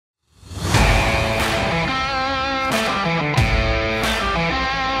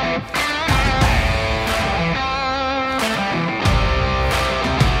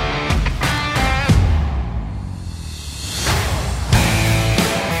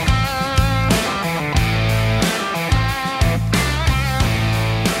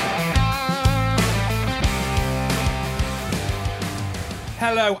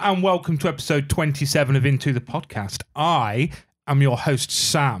Hello and welcome to episode 27 of Into the Podcast. I am your host,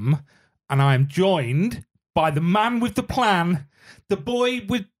 Sam, and I am joined by the man with the plan, the boy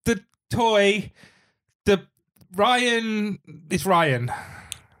with the toy, the Ryan. It's Ryan.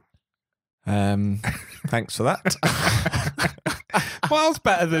 Thanks for that. What else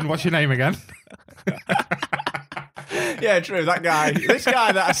better than what's your name again? Yeah, true. That guy. This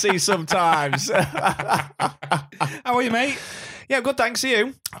guy that I see sometimes. How are you, mate? Yeah, good. Thanks to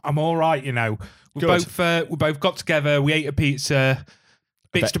you. I'm all right, you know. We Good. both got together. We ate a pizza,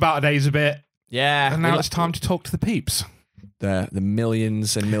 bitched about our days a bit, Yeah. and now it's time to talk to the peeps. The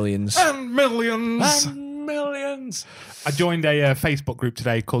millions and millions. And millions. And millions. I joined a Facebook group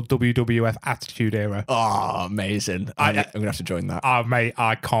today called WWF Attitude Era. Oh, amazing. I'm going to have to join that. Oh, mate,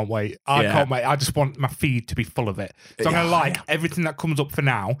 I can't wait. I Yeah. can't wait. I just want my feed to be full of it. So I'm going to like everything that comes up for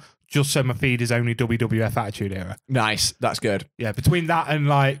now, just so my feed is only WWF Attitude Era. Nice. That's good. Yeah, between that and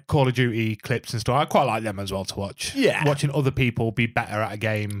like Call of Duty clips and stuff, I quite like them as well to watch. Yeah. Watching other people be better at a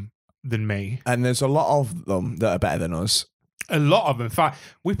game than me. And there's a lot of them that are better than us. A lot of them. In fact,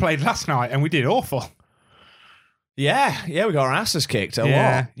 we played last night and we did awful. Yeah. Yeah, we got our asses kicked a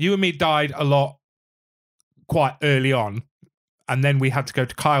lot. You and me died a lot quite early on. And then we had to go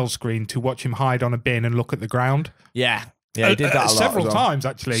to Kyle's screen to watch him hide on a bin and look at the ground. Yeah. Yeah, he did that a lot. Several as well. times,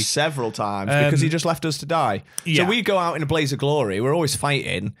 actually. Several times, because he just left us to die. Yeah. So we go out in a blaze of glory. We're always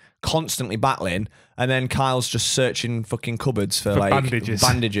fighting, constantly battling, and then Kyle's just searching fucking cupboards for like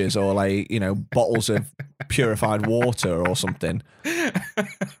bandages or like, you know, bottles of purified water or something.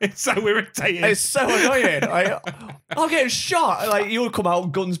 It's so irritating. It's so annoying. I'm getting shot. Like, you would come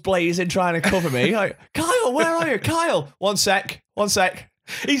out guns blazing trying to cover me. Like, Kyle, where are you? Kyle, one sec.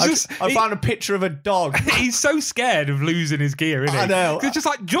 I found a picture of a dog. He's so scared of losing his gear, isn't he? I know. It's just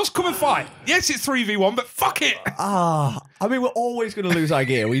like, just come and fight. Yes, it's 3v1, but fuck it. I mean, we're always going to lose our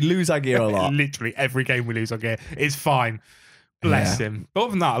gear. We lose our gear a lot. Literally every game we lose our gear. It's fine. Bless him. But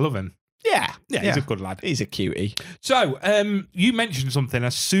other than that, I love him. Yeah. He's a good lad. He's a cutie. So, you mentioned something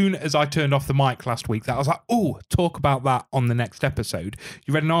as soon as I turned off the mic last week that I was like, oh, talk about that on the next episode.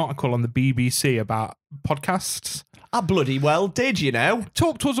 You read an article on the BBC about podcasts. I bloody well did, you know.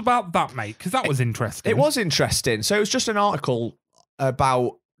 Talk to us about that, mate, because that was interesting. It was interesting. So it was just an article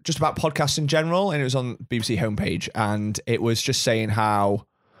about podcasts in general, and it was on BBC homepage, and it was just saying how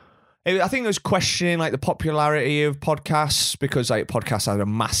I think it was questioning like the popularity of podcasts, because like podcasts had a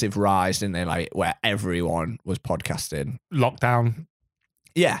massive rise, didn't they? Like where everyone was podcasting. Lockdown.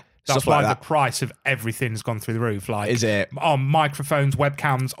 Yeah. That's stuff why like that. the price of everything's gone through the roof. Like, Is it? Microphones,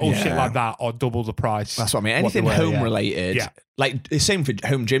 webcams, all shit Yeah. like that are double the price. That's what I mean. what they Anything were, home yeah. related. Yeah. Like the same for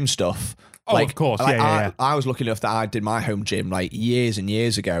home gym stuff. Oh, like, of course. like, Yeah. I was lucky enough that I did my home gym like years and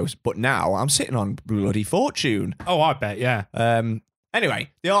years ago, but now I'm sitting on bloody fortune. Oh, I bet, yeah.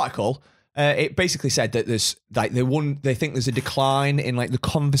 Anyway, the article, it basically said that there's like they think there's a decline in like the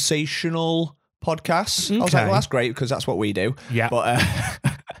conversational podcasts. I was like, Okay. well, that's great because that's what we do. Yeah. But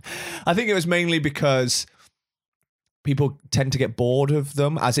I think it was mainly because people tend to get bored of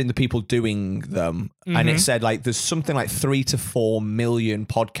them, as in the people doing them. And it said like there's something like 3 to 4 million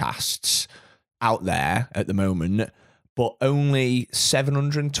podcasts out there at the moment, but only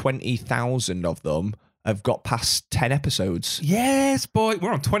 720,000 of them have got past 10 episodes. Yes, boy.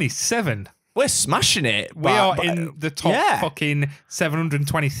 We're on 27. We're smashing it. We are in the top yeah. fucking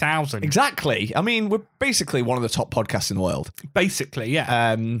 720,000. Exactly. I mean, we're basically one of the top podcasts in the world. Basically,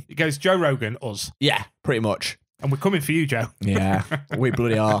 yeah. It goes Joe Rogan, us. Yeah, pretty much. And we're coming for you, Joe. Yeah, we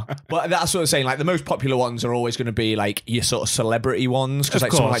bloody are. But that's what I'm saying. Like, the most popular ones are always going to be like your sort of celebrity ones. Because Of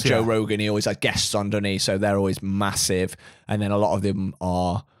like someone course, like Joe yeah. Rogan, he always has guests on, doesn't he? So they're always massive. And then a lot of them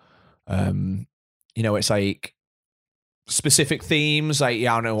are, you know, it's like specific themes, like,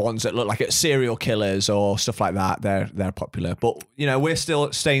 yeah, I know ones that look like it's serial killers or stuff like that. They're popular. But, you know, we're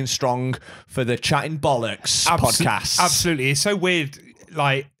still staying strong for the Chatting Bollocks podcast. Absolutely. It's so weird.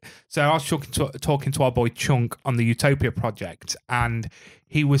 Like, so I was talking to our boy Chunk on the Utopia project, and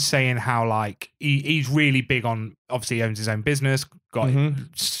he was saying how like he's really big on, obviously he owns his own business, got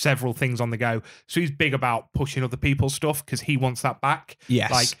several things on the go, so he's big about pushing other people's stuff because he wants that back.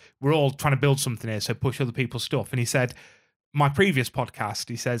 Yes. Like, we're all trying to build something here, so push other people's stuff. And he said, my previous podcast,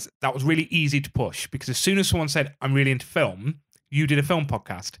 he says, that was really easy to push because as soon as someone said, I'm really into film, you did a film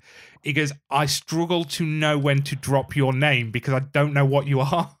podcast. He goes, I struggle to know when to drop your name because I don't know what you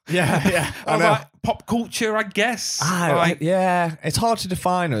are. Yeah. I was like, pop culture, I guess. Yeah, it's hard to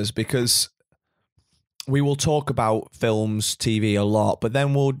define us because we will talk about films, TV a lot, but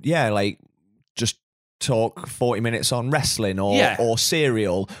then we'll, like, just talk 40 minutes on wrestling or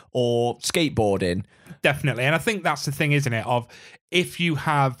cereal or skateboarding. Definitely. And I think that's the thing, isn't it? Of if you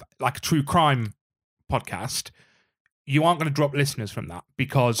have like a true crime podcast, you aren't going to drop listeners from that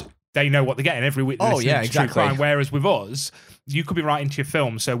because they know what they're getting every week. Oh, yeah, exactly. True crime. Whereas with us, you could be right into your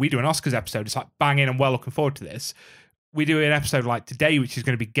film. So we do an Oscars episode. It's like banging and well looking forward to this. We do an episode like today, which is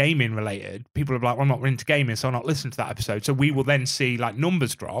going to be gaming related. People are like, well, I'm not into gaming, so I'm not listening to that episode. So we will then see like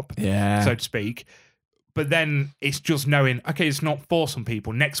numbers drop, so to speak. But then it's just knowing, okay, it's not for some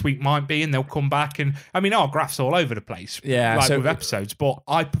people. Next week might be, and they'll come back. And I mean, our graph's all over the place, like with episodes. But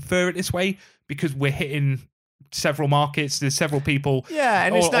I prefer it this way because we're hitting several markets. There's several people. Yeah,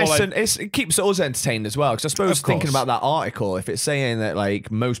 and it's nice and it keeps us entertained as well. Because I suppose thinking about that article, if it's saying that like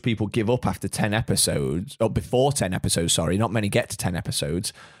most people give up after 10 episodes or before 10 episodes, sorry, not many get to 10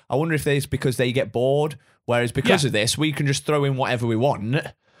 episodes. I wonder if it's because they get bored. Whereas because of this, we can just throw in whatever we want,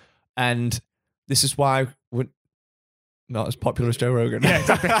 and this is why we're not as popular as Joe Rogan. Yeah,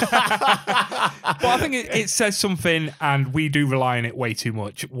 exactly. But I think it says something, and we do rely on it way too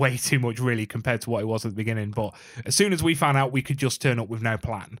much, really, compared to what it was at the beginning. But as soon as we found out we could just turn up with no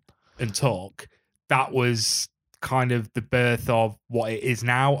plan and talk, that was kind of the birth of what it is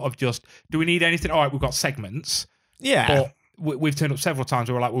now, of just, do we need anything? All right, we've got segments. Yeah. But we've turned up several times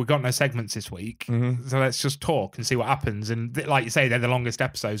where we're like, well, we've got no segments this week, so let's just talk and see what happens. And like you say, they're the longest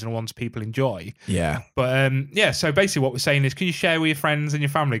episodes and the ones people enjoy. Yeah. But so basically what we're saying is, can you share with your friends and your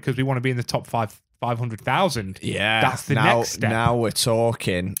family? Because we want to be in the top 500,000. Yeah. That's the next step. Now we're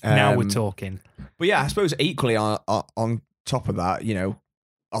talking. Now we're talking. But yeah, I suppose equally on top of that, you know,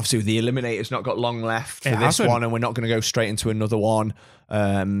 obviously the Eliminator's not got long left for this one, and we're not going to go straight into another one.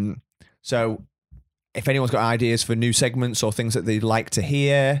 So if anyone's got ideas for new segments or things that they'd like to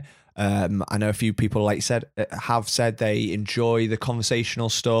hear, I know a few people, like you said, have said they enjoy the conversational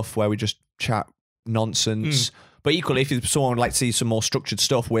stuff where we just chat nonsense. But equally, if someone would like to see some more structured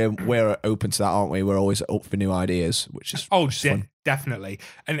stuff, we're open to that, aren't we? We're always up for new ideas, which is fun. Definitely.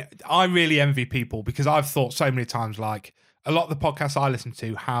 And I really envy people, because I've thought so many times, like, a lot of the podcasts I listen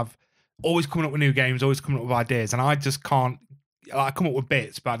to have always coming up with new games, always coming up with ideas, and I just can't. I come up with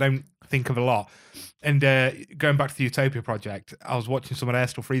bits, but I don't think of a lot. And going back to the Utopia project, I was watching some of their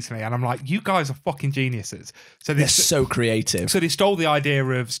stuff recently, and I'm like, you guys are fucking geniuses. So they're so creative. So they stole the idea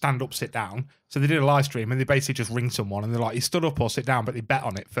of stand up, sit down. So they did a live stream, and they basically just ring someone, and they're like, you stood up or sit down, but they bet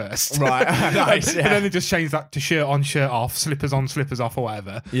on it first. Right. Nice, yeah. And then they just changed that to shirt on, shirt off, slippers on, slippers off, or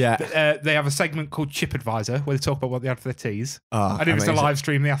whatever. Yeah. They have a segment called Chip Advisor, where they talk about what they had for their teas. Oh, and if it's a live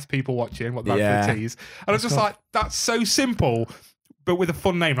stream, they ask people watching what they had for their teas. And I was just like, that's so simple, but with a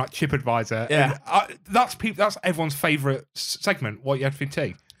fun name like Chip Advisor. Yeah. And that's everyone's favourite segment, what you had for your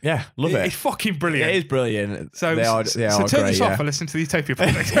tea. Yeah, love it. It's fucking brilliant. It is brilliant. So they turn great, this off and listen to the Utopia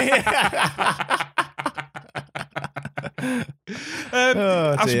project.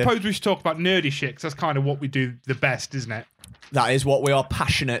 I suppose we should talk about nerdy shit, because that's kind of what we do the best, isn't it? That is what we are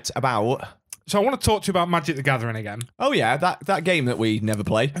passionate about. So I want to talk to you about Magic the Gathering again. Oh yeah, that game that we never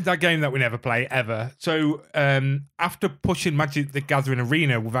play. That game that we never play, ever. So after pushing Magic the Gathering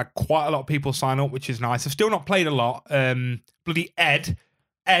Arena, we've had quite a lot of people sign up, which is nice. I've still not played a lot. Bloody Ed,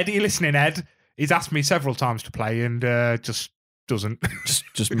 are you listening, Ed? He's asked me several times to play, and just doesn't.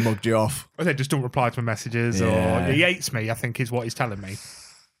 just mugged you off. I think just don't reply to my messages, or he hates me, I think is what he's telling me.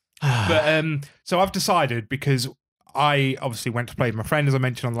 But so I've decided, because I obviously went to play with my friend, as I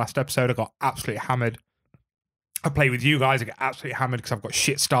mentioned on the last episode. I got absolutely hammered. I play with you guys, I get absolutely hammered because I've got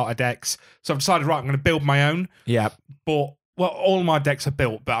shit starter decks. So I've decided, right, I'm going to build my own. Yeah. But, well, all my decks are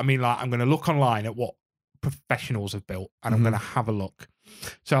built, but I mean, like, I'm going to look online at what professionals have built, and I'm going to have a look.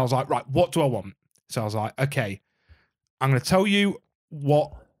 So I was like, right, what do I want? So I was like, okay, I'm going to tell you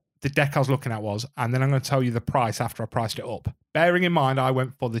what the deck I was looking at was, and then I'm going to tell you the price after I priced it up. Bearing in mind, I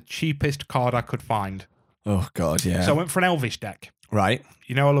went for the cheapest card I could find. Oh, God, yeah. So I went for an Elvish deck. Right.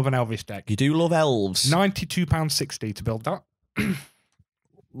 You know I love an Elvish deck. You do love elves. £92.60 to build that.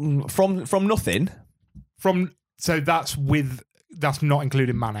 From nothing? So that's not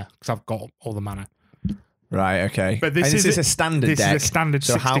including mana, because I've got all the mana. Right, okay. But this is a standard deck. This is a standard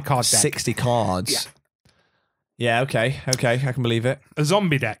 60 card deck. 60 cards. Yeah, okay, I can believe it. A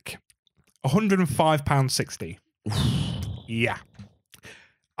zombie deck, £105.60. Yeah.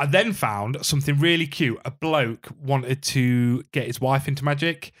 I then found something really cute. A bloke wanted to get his wife into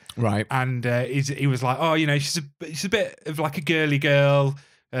Magic. Right. And he was like, oh, you know, she's a bit of like a girly girl.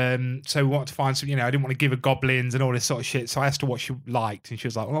 So we wanted to find some, you know, I didn't want to give her goblins and all this sort of shit. So I asked her what she liked, and she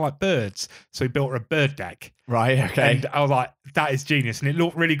was like, well, I like birds. So he built her a bird deck. Right, okay. And I was like, that is genius. And it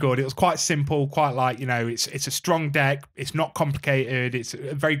looked really good. It was quite simple, quite like, you know, it's a strong deck. It's not complicated. It's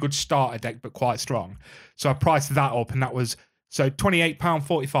a very good starter deck, but quite strong. So I priced that up, and that was so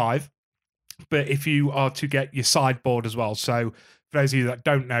 £28.45. But if you are to get your sideboard as well, so for those of you that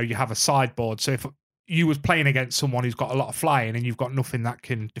don't know, you have a sideboard. So if you was playing against someone who's got a lot of flying and you've got nothing that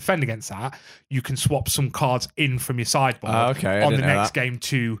can defend against that, you can swap some cards in from your sideboard on the next game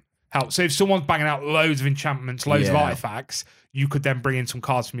to help. So if someone's banging out loads of enchantments, loads of artifacts, you could then bring in some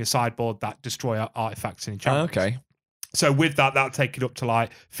cards from your sideboard that destroy artifacts and enchantments. Okay. So with that'll take it up to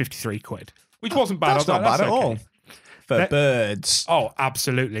like 53 quid, which wasn't bad. That's not bad at all. For birds. Oh,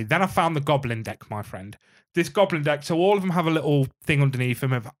 absolutely. Then I found the Goblin deck, my friend. This Goblin deck, so all of them have a little thing underneath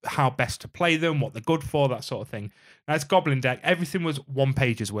them of how best to play them, what they're good for, that sort of thing. Now, this Goblin deck, everything was 1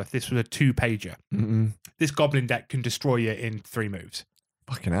 page's worth. This was a 2-pager. This Goblin deck can destroy you in 3 moves.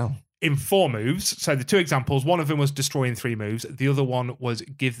 Fucking hell. In 4 moves. So the 2 examples, one of them was destroy in 3 moves. The other one was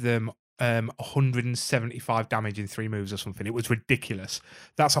give them 175 damage in 3 moves or something. It was ridiculous.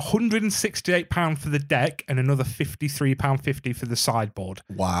 That's £168 for the deck and another £53.50 for the sideboard.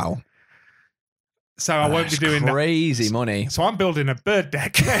 Wow. So I won't be doing crazy that. Money. So I'm building a bird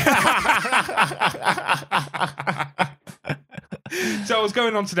deck. So I was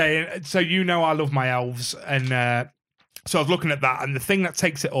going on today. So you know I love my elves, and so I was looking at that, and the thing that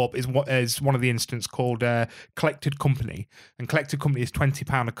takes it up is what is one of the instants called Collected Company, and Collected Company is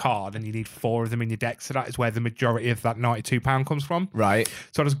 £20 a card, and you need 4 of them in your deck. So that is where the majority of that £92 comes from. Right.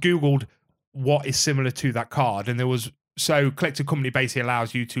 So I just googled what is similar to that card, and there was. So Collected Company basically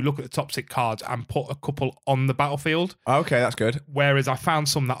allows you to look at the top 6 cards and put a couple on the battlefield. Okay, that's good. Whereas I found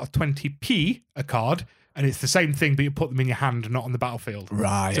some that are 20p a card, and it's the same thing, but you put them in your hand, not on the battlefield.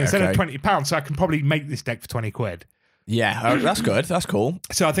 Right. So instead of £20, so I can probably make this deck for 20 quid. Yeah, that's good. That's cool.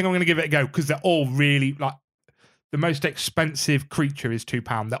 So I think I'm going to give it a go because they're all really like the most expensive creature is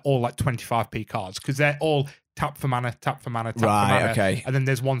 £2. They're all like 25p cards because they're all tap for mana, tap for mana, tap for mana. Okay. And then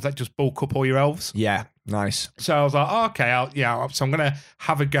there's ones that just bulk up all your elves. Yeah, nice. So I was like, oh, okay, so I'm going to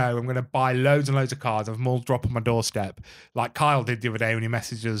have a go. I'm going to buy loads and loads of cards. I've them all drop on my doorstep. Like Kyle did the other day when he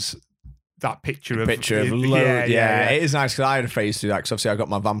messaged us that picture of yeah. It is nice because I had a phase through that because obviously I got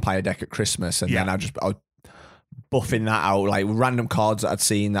my vampire deck at Christmas and then I was buffing that out, like random cards that I'd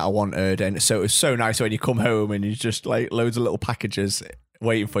seen that I wanted. And so it was so nice when you come home and you just like loads of little packages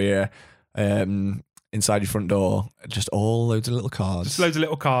waiting for you. Inside your front door, just all loads of little cards. Just loads of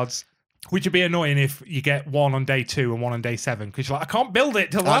little cards, which would be annoying if you get one on day 2 and one on day 7 because you're like, I can't build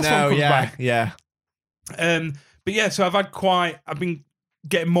it till the last one comes back. Yeah. But yeah, so I've been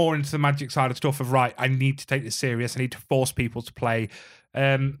getting more into the Magic side of stuff of right, I need to take this serious. I need to force people to play.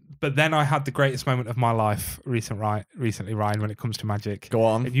 But then I had the greatest moment of my life recently, Ryan, when it comes to Magic. Go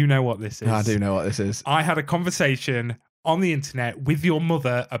on. And you know what this is. I do know what this is. I had a conversation on the internet with your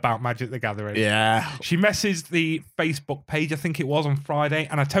mother about Magic the Gathering. Yeah. She messaged the Facebook page, I think it was on Friday,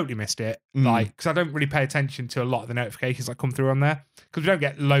 and I totally missed it. Like, because I don't really pay attention to a lot of the notifications that come through on there because we don't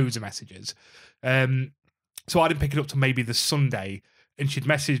get loads of messages. So I didn't pick it up till maybe the Sunday, and she'd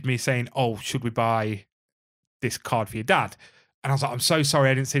messaged me saying, oh, should we buy this card for your dad? And I was like, I'm so sorry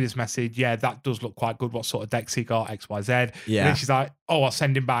I didn't see this message. Yeah, that does look quite good. What sort of decks he got, X, Y, Z. Yeah. And then she's like, oh, I'll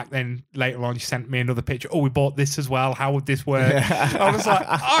send him back. Then later on, she sent me another picture. Oh, we bought this as well. How would this work? Yeah. I was like,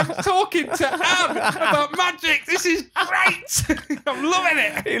 I'm talking to Anne about Magic. This is great. I'm loving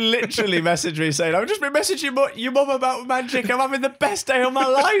it. He literally messaged me saying, I've just been messaging your mum about Magic. I'm having the best day of my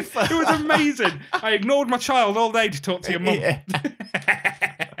life. It was amazing. I ignored my child all day to talk to your mum. Yeah.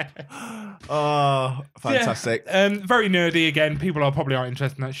 Oh, fantastic. Yeah. Very nerdy again. People are probably aren't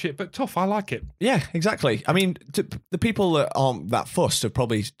interested in that shit, but tough. I like it. Yeah, exactly. I mean, the people that aren't that fussed have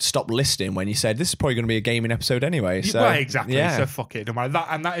probably stopped listening when you said this is probably going to be a gaming episode anyway. So, well, exactly. Yeah. So fuck it. Don't matter.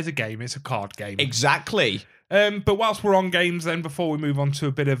 That is a game. It's a card game. Exactly. But whilst we're on games, then before we move on to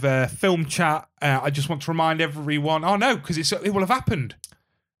a bit of film chat, I just want to remind everyone. Oh no, because it will have happened.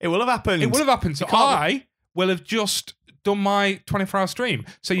 It will have happened. It will have happened. So I will have just done my 24-hour stream.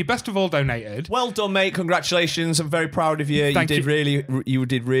 So you best of all donated. Well done, mate. Congratulations. I'm very proud of you. You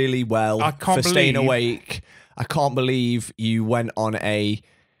did really well for staying awake. I can't believe you went on a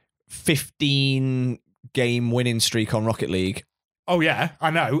 15-game winning streak on Rocket League. Oh, yeah,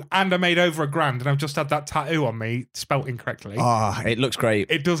 I know. And I made over $1,000 and I've just had that tattoo on me spelt incorrectly. Oh, it looks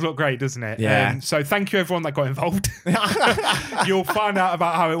great. It does look great, doesn't it? Yeah. So thank you, everyone that got involved. You'll find out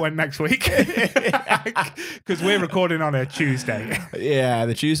about how it went next week because we're recording on a Tuesday. Yeah,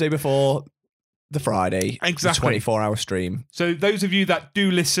 the Tuesday before the Friday. Exactly. The 24-hour stream. So those of you that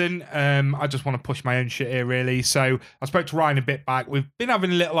do listen, I just want to push my own shit here, really. So I spoke to Ryan a bit back. We've been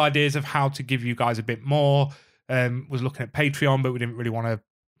having little ideas of how to give you guys a bit more. Was looking at Patreon, but we didn't really want to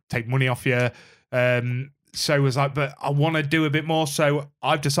take money off you. So was like, but I want to do a bit more. So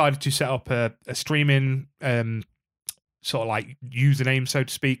I've decided to set up a streaming sort of like username, so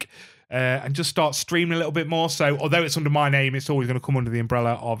to speak. and just start streaming a little bit more. So although it's under my name, it's always going to come under the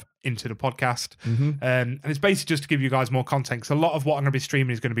umbrella of Into the Podcast. And it's basically just to give you guys more content, because a lot of what I'm going to be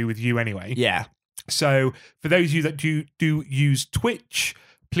streaming is going to be with you anyway. Yeah. So for those of you that do use Twitch,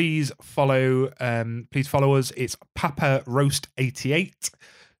 please follow us. It's Papa Roast 88.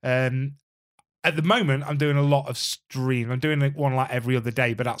 At the moment, I'm doing a lot of stream. I'm doing one like every other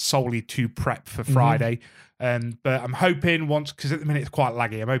day, but that's solely to prep for Friday. But I'm hoping because at the minute it's quite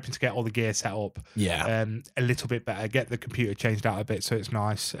laggy, I'm hoping to get all the gear set up a little bit better, get the computer changed out a bit so it's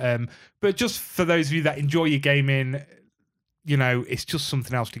nice. But just for those of you that enjoy your gaming, you know, it's just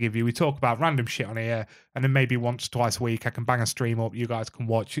something else to give you. We talk about random shit on here, and then maybe once, twice a week, I can bang a stream up. You guys can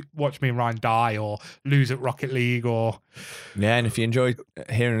watch me and Ryan die or lose at Rocket League or... Yeah, and if you enjoy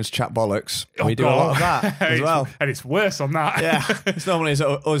hearing us chat bollocks, we do a lot of that as well. And it's worse on that. Yeah, it's normally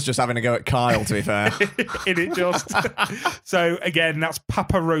us just having a go at Kyle, to be fair. In it just. So again, that's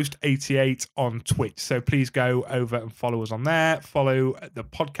Papa Roast 88 on Twitch. So please go over and follow us on there. Follow the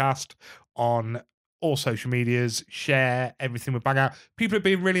podcast on all social medias, share everything we bang out. People are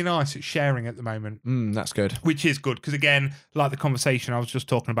being really nice at sharing at the moment. That's good. Which is good, because again, like the conversation I was just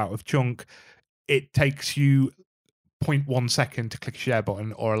talking about with Chunk, it takes you 0.1 second to click a share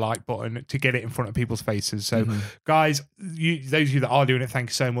button or a like button to get it in front of people's faces. So guys, those of you that are doing it, thank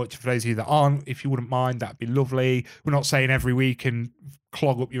you so much. For those of you that aren't, if you wouldn't mind, that'd be lovely. We're not saying every week and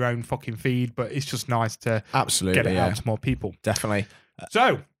clog up your own fucking feed, but it's just nice to get it out to more people. Definitely.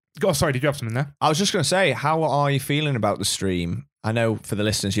 So, sorry, did you have something there? I was just going to say, how are you feeling about the stream? I know for the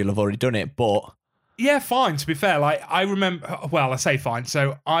listeners, you'll have already done it, but... Yeah, fine, to be fair. Like, I remember... Well, I say fine.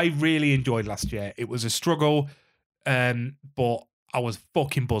 So, I really enjoyed last year. It was a struggle, but I was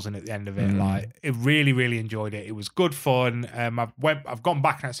fucking buzzing at the end of it. Like, I really, really enjoyed it. It was good fun. I've gone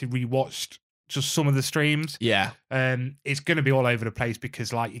back and actually rewatched just some of the streams. Yeah. It's going to be all over the place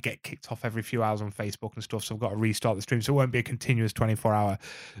because like you get kicked off every few hours on Facebook and stuff. So I've got to restart the stream. So it won't be a continuous 24-hour.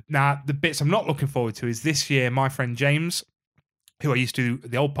 Now, the bits I'm not looking forward to is this year, my friend James, who I used to do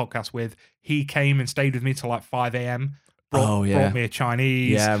the old podcast with, he came and stayed with me till like 5 a.m. Brought me a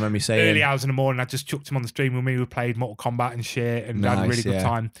Chinese. Yeah, I remember you saying. Early hours in the morning, I just chucked him on the stream with me. We played Mortal Kombat and shit and had a really good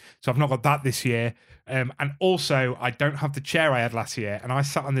time. So I've not got that this year. And also, I don't have the chair I had last year. And I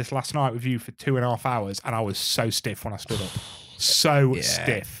sat on this last night with you for 2.5 hours, and I was so stiff when I stood up.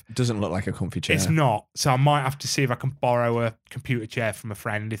 Stiff. It doesn't look like a comfy chair. It's not. So I might have to see if I can borrow a computer chair from a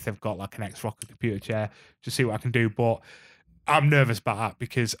friend if they've got like an X-Rocker computer chair to see what I can do. But I'm nervous about that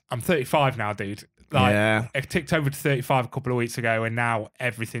because I'm 35 now, dude. Like, I ticked over to 35 a couple of weeks ago, and now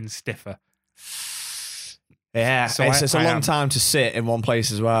everything's stiffer. Yeah, so it's a long time to sit in one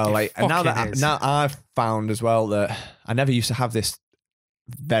place as well. Like, and now I've found as well that I never used to have this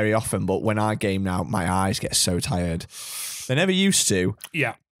very often, but when I game now, my eyes get so tired. They never used to.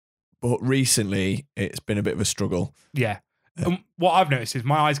 Yeah, but recently it's been a bit of a struggle. Yeah. What I've noticed is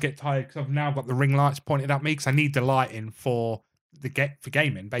my eyes get tired because I've now got the ring lights pointed at me because I need the lighting for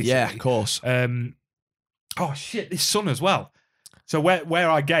gaming, basically. Yeah, of course. Oh shit, this sun as well. So where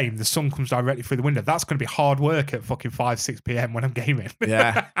I game, the sun comes directly through the window. That's going to be hard work at fucking 5-6 p.m. when I'm gaming.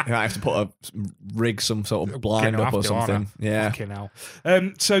 Yeah, you might have to put rig some sort of blind up or something. Yeah. Fucking hell.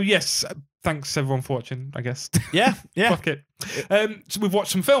 So yes, thanks everyone for watching, I guess. Yeah. Fuck it. So we've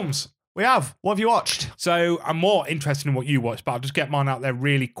watched some films. We have. What have you watched? So I'm more interested in what you watched, but I'll just get mine out there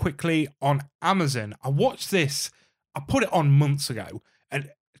really quickly. On Amazon, I watched this. I put it on months ago and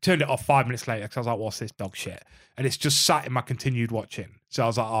turned it off 5 minutes later because I was like, what's this dog shit? And it's just sat in my continued watching. So I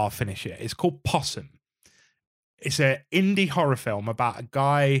was like, oh, I'll finish it. It's called Possum. It's an indie horror film about a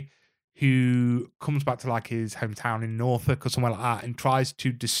guy who comes back to like his hometown in Norfolk or somewhere like that and tries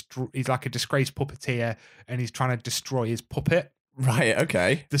to destroy, he's like a disgraced puppeteer and he's trying to destroy his puppet. Right,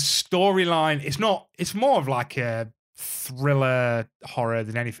 okay. The storyline, it's more of like a thriller horror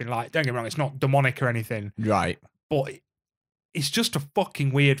than anything. Like, don't get me wrong, it's not demonic or anything. Right. But it's just a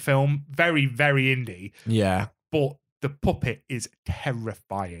fucking weird film. Very, very indie. Yeah. But the puppet is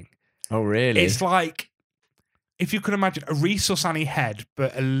terrifying. Oh, really? It's like, if you could imagine a Resus Annie head,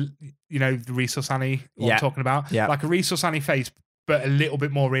 but, the Resus Annie, I'm talking about? Yeah. Like a Resus Annie face, but a little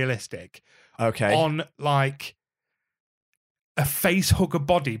bit more realistic. Okay. On, like, a face hugger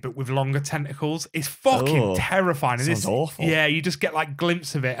body, but with longer tentacles. It's fucking terrifying. And sounds awful. Yeah, you just get like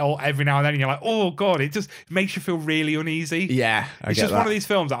glimpse of it every now and then, and you're like, oh god, it just makes you feel really uneasy. Yeah, it's just one of these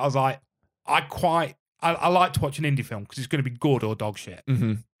films that I was like, I like to watch an indie film because it's going to be good or dog shit.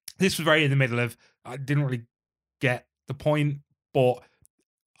 Mm-hmm. This was very in the middle of. I didn't really get the point, but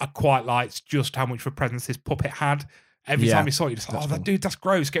I quite liked just how much of a presence this puppet had. Every time you saw it, you're just like, that dude, that's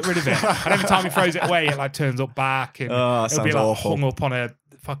gross, get rid of it. And every time he throws it away, it like turns up back and it'll be like awful. hung up on a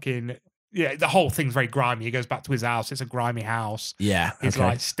fucking. Yeah, the whole thing's very grimy. He goes back to his house. It's a grimy house. Yeah. His okay.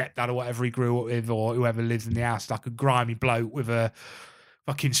 like stepdad or whatever he grew up with, or whoever lives in the house, like a grimy bloke with a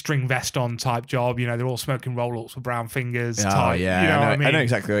fucking string vest on type job. You know, they're all smoking roll-ups with brown fingers. Oh, type, yeah. You know what I mean? I know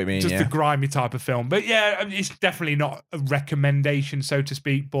exactly what you mean. Just yeah. a grimy type of film. But yeah, I mean, it's definitely not a recommendation, so to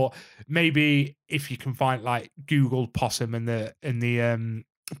speak. But maybe if you can find like Google Possum and the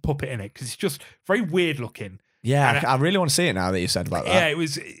puppet in it, because it's just very weird looking. Yeah, I really want to see it now that you said about that. Yeah, it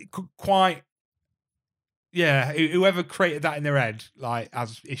was quite. Yeah, whoever created that in their head, like,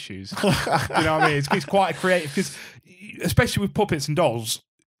 has issues. You know what I mean? It's quite a creative, because especially with puppets and dolls,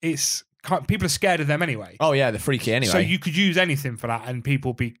 people are scared of them anyway. Oh yeah, they're freaky anyway. So you could use anything for that, and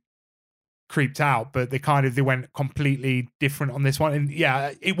people be creeped out. But they went completely different on this one, and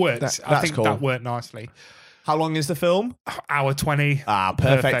yeah, it works. I think cool. that worked nicely. How long is the film? Hour 20.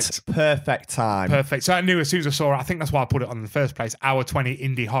 Perfect time. Perfect. So I knew as soon as I saw it, I think that's why I put it on in the first place. Hour 20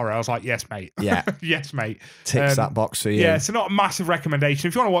 indie horror. I was like, yes, mate. Yeah. Yes, mate. Ticks that box for you. Yeah, so not a massive recommendation.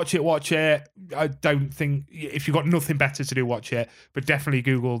 If you want to watch it. I don't think, if you've got nothing better to do, watch it. But definitely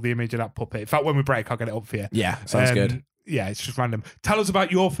Google the image of that puppet. In fact, when we break, I'll get it up for you. Yeah, sounds good. Yeah, it's just random. Tell us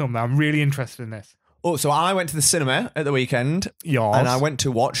about your film, though. I'm really interested in this. Oh, so I went to the cinema at the weekend. Yours. And I went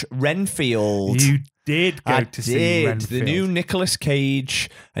to watch Renfield. You did go to see Renfield. The new Nicolas Cage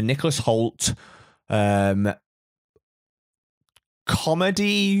and Nicholas Hoult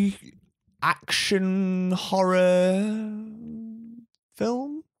comedy action horror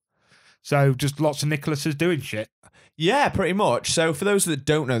film. So just lots of Nicholases doing shit. Yeah, pretty much. So for those that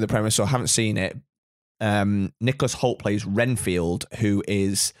don't know the premise or haven't seen it, Nicholas Hoult plays Renfield, who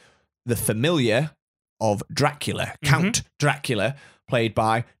is the familiar of Dracula, Count Dracula, played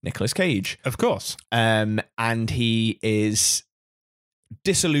by Nicolas Cage. Of course. And he is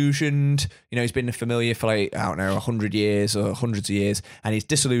disillusioned. You know, he's been a familiar for like, I don't know, 100 years or hundreds of years. And he's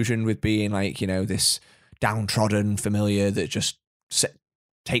disillusioned with being like, you know, this downtrodden familiar that just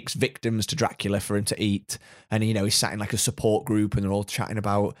takes victims to Dracula for him to eat. And, you know, he's sat in like a support group and they're all chatting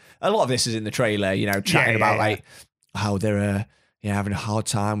about, a lot of this is in the trailer, you know, chatting about like how they're, having a hard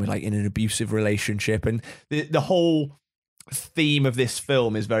time with like in an abusive relationship. And the whole theme of this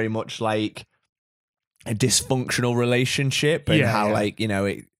film is very much like a dysfunctional relationship and like, you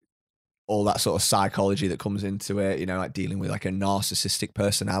know, all that sort of psychology that comes into it, you know, like dealing with like a narcissistic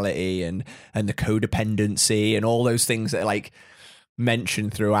personality and the codependency and all those things that are like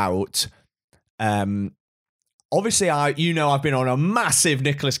mentioned throughout. Obviously I've been on a massive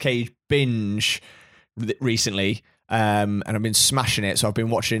Nicolas Cage binge recently. And I've been smashing it. So I've been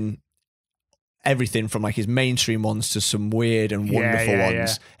watching everything from like his mainstream ones to some weird and wonderful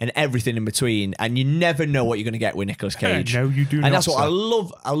ones and everything in between. And you never know what you're going to get with Nicolas Cage. No, you do not. And that's what I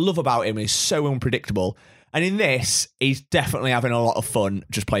love about him. He's so unpredictable. And in this, he's definitely having a lot of fun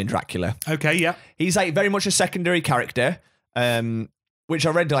just playing Dracula. Okay, yeah. He's like very much a secondary character, which I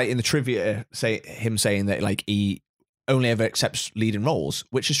read like in the trivia, him saying that like he only ever accepts leading roles,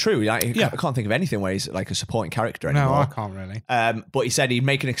 which is true. I can't think of anything where he's like a supporting character anymore. No, I can't really. But he said he'd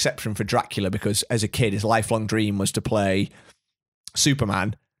make an exception for Dracula because as a kid, his lifelong dream was to play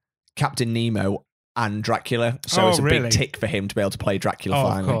Superman, Captain Nemo, and Dracula. So it's a big tick for him to be able to play Dracula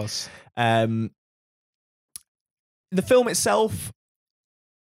finally. Of course. The film itself,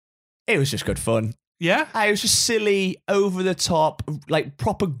 it was just good fun. Yeah? It was just silly, over the top, like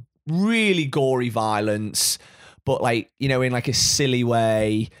proper, really gory violence. But like, you know, in like a silly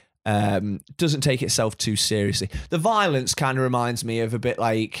way, doesn't take itself too seriously. The violence kind of reminds me of a bit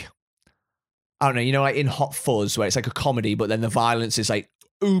like, I don't know, you know, like in Hot Fuzz, where it's like a comedy, but then the violence is like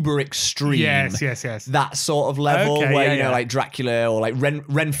uber extreme. Yes. That sort of level where, you know, like Dracula or like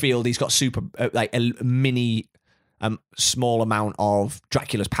Renfield, he's got super, like a mini, small amount of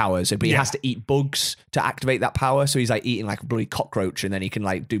Dracula's powers, but he has to eat bugs to activate that power. So he's like eating like a bloody cockroach and then he can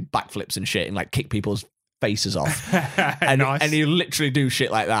like do backflips and shit and like kick people's faces off. And he literally do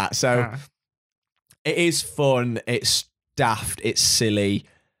shit like that. So it is fun, it's daft, it's silly.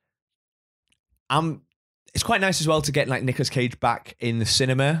 It's quite nice as well to get like Nicolas Cage back in the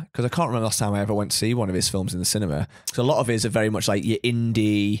cinema, because I can't remember last time I ever went to see one of his films in the cinema, because a lot of his are very much like your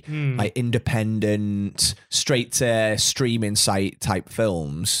indie, like independent, straight to streaming site type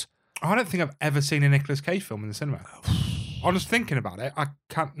films. I don't think I've ever seen a Nicolas Cage film in the cinema. I was thinking about it. I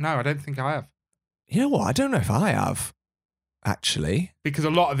don't think I have. You know what? I don't know if I have, actually. Because a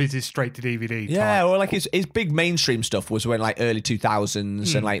lot of it is straight to DVD. Yeah, or like his big mainstream stuff was when like early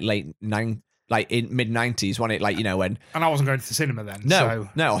 2000s and like like in mid 90s, when it like, you know, when. And I wasn't going to the cinema then. No,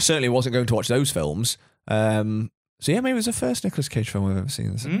 I certainly wasn't going to watch those films. So yeah, maybe it was the first Nicolas Cage film I've ever seen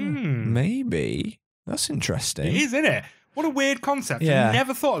in the cinema. Maybe. That's interesting. It is, isn't it? What a weird concept. Yeah. I've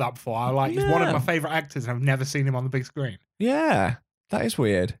never thought of that before. He's one of my favourite actors and I've never seen him on the big screen. Yeah, that is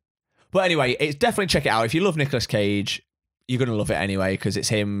weird. But anyway, it's definitely check it out. If you love Nicolas Cage, you're going to love it anyway because it's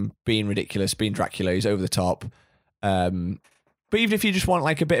him being ridiculous, being Dracula. He's over the top. But even if you just want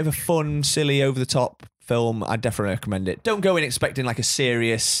like a bit of a fun, silly, over the top film, I'd definitely recommend it. Don't go in expecting like a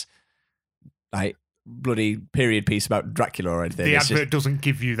serious, like bloody period piece about Dracula or anything. The advert doesn't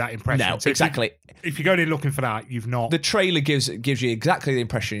give you that impression. No, So exactly. If you're going in looking for that, you've not. The trailer gives you exactly the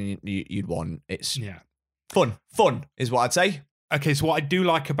impression you'd want. It's Yeah. fun. Fun is what I'd say. Okay, so what I do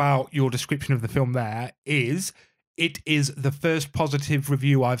like about your description of the film there is it is the first positive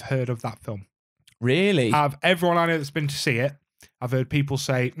review I've heard of that film. Really? Everyone I know that's been to see it, I've heard people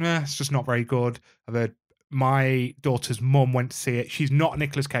say, it's just not very good. I've heard my daughter's mum went to see it. She's not a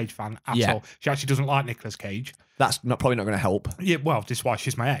Nicolas Cage fan at all. She actually doesn't like Nicolas Cage. That's probably not going to help. Yeah, well, this is why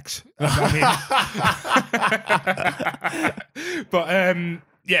she's my ex. But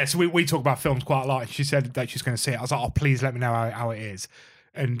yeah, so we talk about films quite a lot. And she said that she's going to see it. I was like, oh, please let me know how it is.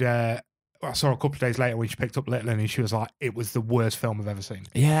 And I saw her a couple of days later when she picked up Little, and she was like, it was the worst film I've ever seen.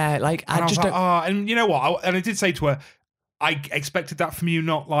 Yeah, like And I was like, oh, and you know what? I did say to her, I expected that from you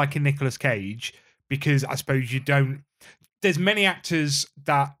not liking Nicolas Cage because I suppose you don't. There's many actors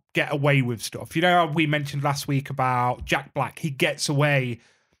that get away with stuff. You know how we mentioned last week about Jack Black? He gets away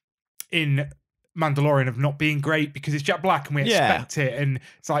in Mandalorian of not being great because it's Jack Black and we expect it, and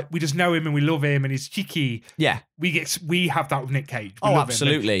it's like we just know him and we love him and he's cheeky. Yeah, we have that with Nick Cage. We oh, love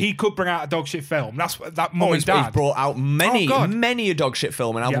absolutely. He could bring out a dog shit film. That's what that mum and dad. He's brought out many a dog shit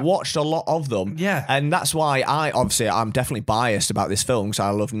film, and I've watched a lot of them. Yeah, and that's why I'm definitely biased about this film because I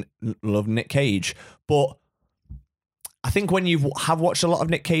love Nick Cage, but I think when you have watched a lot of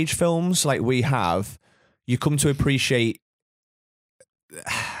Nick Cage films like we have, you come to appreciate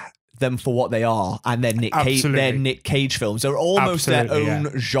them for what they are, and they're Nick Cage films. They're almost their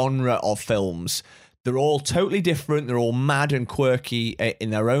own genre of films. They're all totally different. They're all mad and quirky in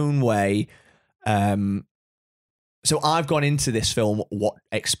their own way. So I've gone into this film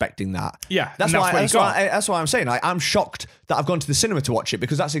expecting that. Yeah, that's why I'm saying I'm shocked that I've gone to the cinema to watch it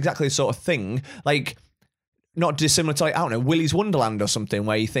because that's exactly the sort of thing like. Not dissimilar to, like, I don't know, Willy's Wonderland or something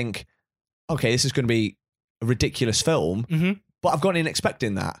where you think, okay, this is going to be a ridiculous film, but I've gone in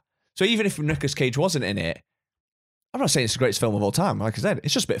expecting that. So even if Nicolas Cage wasn't in it, I'm not saying it's the greatest film of all time. Like I said,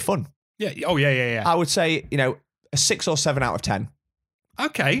 it's just a bit of fun. Yeah. Oh, yeah. I would say, a 6 or 7 out of 10.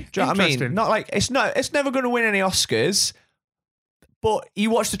 Okay. Do you know what I mean? Not like, it's never going to win any Oscars, but you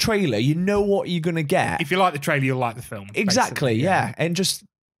watch the trailer, you know what you're going to get. If you like the trailer, you'll like the film. Exactly, yeah. And just,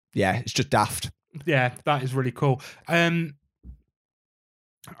 it's just daft. Yeah, that is really cool. I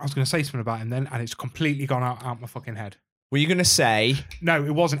was going to say something about him then, and it's completely gone out my fucking head. Were you going to say? No,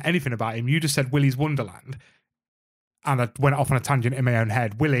 it wasn't anything about him. You just said Willy's Wonderland, and I went off on a tangent in my own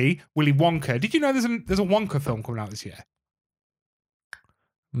head. Willy Wonka. Did you know there's a Wonka film coming out this year?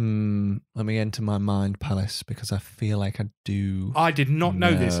 Let me enter my mind palace because I feel like I do. I did not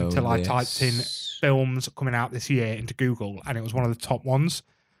know this until I typed in films coming out this year into Google, and it was one of the top ones.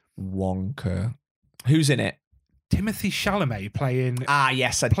 Wonka. Who's in it? Timothy Chalamet playing.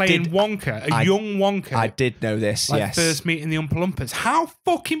 Yes, playing Wonka, a young Wonka. I did know this. Yes, first meeting the Oompa Loompas. How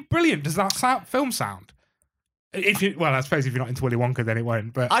fucking brilliant does that film sound? I suppose if you're not into Willy Wonka, then it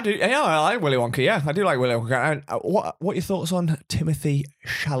won't. But I do. Yeah, I like Willy Wonka. Yeah, I do like Willy Wonka. What are your thoughts on Timothy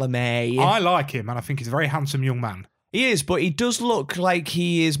Chalamet? I like him, and I think he's a very handsome young man. He is, but he does look like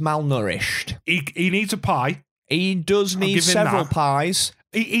he is malnourished. He needs a pie. He does need several pies.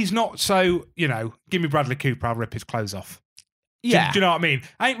 He's not so, give me Bradley Cooper, I'll rip his clothes off. Yeah. Do you know what I mean?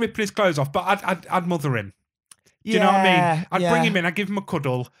 I ain't ripping his clothes off, but I'd mother him. Do you know what I mean? I'd bring him in, I'd give him a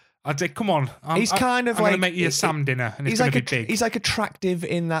cuddle. I'd say, come on. I'm going to make you a Sam dinner, and it's going to be big. He's like attractive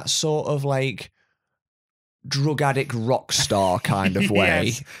in that sort of like drug addict rock star kind of way.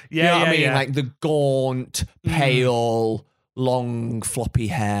 Yes. Yeah, you know what I mean? Yeah. Like the gaunt, pale, long, floppy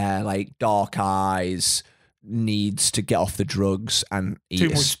hair, like dark eyes, needs to get off the drugs and eat too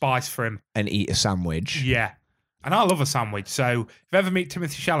much spice for him and eat a sandwich. Yeah, and I love a sandwich. So if I ever meet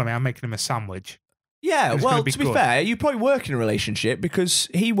Timothy Chalamet, I'm making him a sandwich. Yeah, well, to be fair, you probably work in a relationship because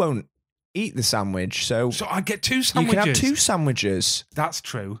he won't eat the sandwich. So I get 2 sandwiches. You can have 2 sandwiches. That's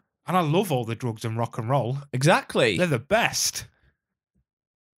true. And I love all the drugs and rock and roll. Exactly. They're the best.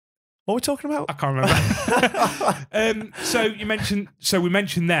 What are we talking about? I can't remember. So we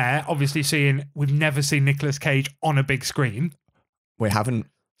mentioned there, obviously we've never seen Nicolas Cage on a big screen. We haven't.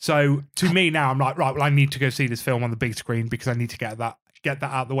 So to me now, I'm like, right, well, I need to go see this film on the big screen because I need to get that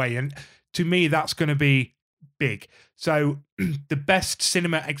out of the way. And to me, that's going to be big. So the best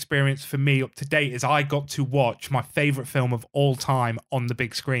cinema experience for me up to date is I got to watch my favorite film of all time on the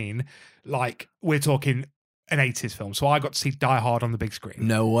big screen. Like, we're talking an 80s film. So I got to see Die Hard on the big screen.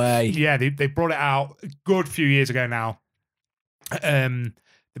 No way. Yeah, they brought it out a good few years ago now.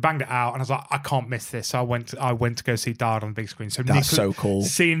 They banged it out, and I was like, I can't miss this. So I went to go see Die Hard on the big screen. So That's so cool.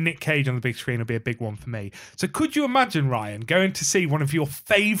 Seeing Nick Cage on the big screen will be a big one for me. So could you imagine, Ryan, going to see one of your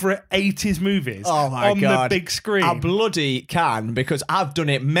favourite 80s movies on the big screen? I bloody can, because I've done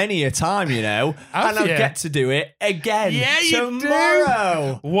it many a time, and I'll get to do it again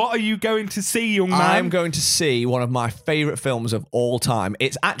tomorrow. Do. What are you going to see, young man? I'm going to see one of my favourite films of all time.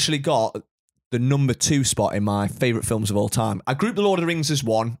 It's actually got the number 2 spot in my favourite films of all time. I group The Lord of the Rings as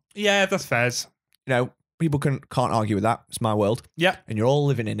one. Yeah, that's fair. People can't argue with that. It's my world. Yeah. And you're all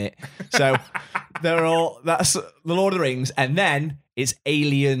living in it. So that's The Lord of the Rings. And then it's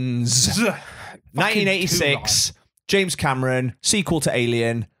Aliens. 1986, James Cameron, sequel to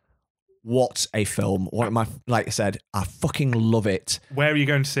Alien. What a film. One of my, like I said, I fucking love it. Where are you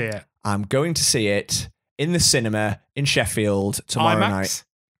going to see it? I'm going to see it in the cinema in Sheffield tomorrow night.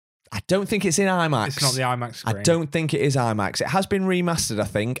 I don't think it's in IMAX. It's not the IMAX screen. I don't think it is IMAX. It has been remastered, I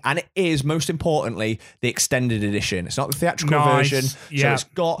think, and it is, most importantly, the extended edition. It's not the theatrical version, so it's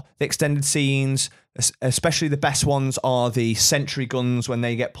got the extended scenes. Especially the best ones are the sentry guns when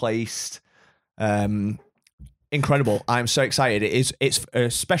they get placed. Incredible! I'm so excited. It's a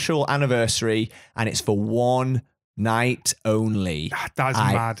special anniversary, and it's for one night only. That's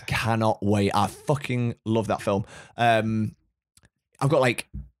mad. I cannot wait. I fucking love that film. I've got like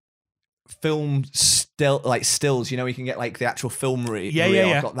film stills, you can get like the actual film reel.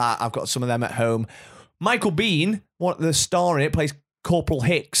 Yeah. I've got that. I've got some of them at home. Michael Biehn, the star in it, plays Corporal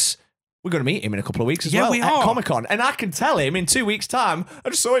Hicks. We're going to meet him in a couple of weeks as well we at are. Comic-Con, and I can tell him in 2 weeks' time, I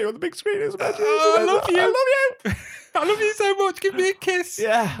just saw you on the big screen. I love you. I love you. I love you so much. Give me a kiss.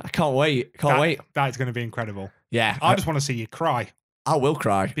 Yeah, I can't wait. Can't wait. That is going to be incredible. Yeah. I just want to see you cry. I will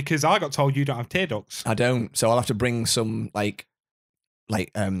cry. Because I got told you don't have tear ducts. I don't, so I'll have to bring some like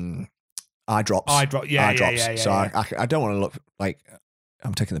eye drops. Yeah. So I don't want to look like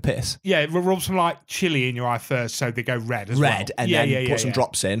I'm taking the piss. Yeah, rub some like chili in your eye first so they go red as well. And then put some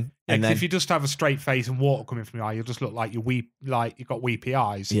drops in. Yeah, and then if you just have a straight face and water coming from your eye, you'll just look like you've got weepy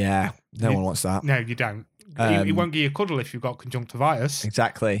eyes. Yeah, no one wants that. No, you don't. He won't give you a cuddle if you've got conjunctivitis.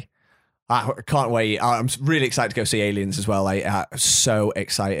 Exactly. I can't wait. I'm really excited to go see Aliens as well. I'm so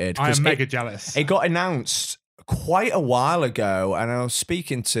excited. I am mega jealous. It got announced quite a while ago, and I was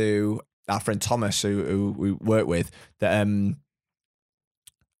speaking to our friend Thomas, who we work with, that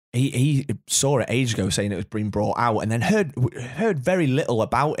he saw it ages ago, saying it was being brought out, and then heard very little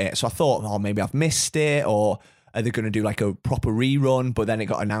about it. So I thought, maybe I've missed it, or are they going to do like a proper rerun? But then it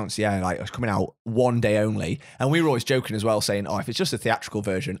got announced, like it's coming out one day only. And we were always joking as well, saying, if it's just a theatrical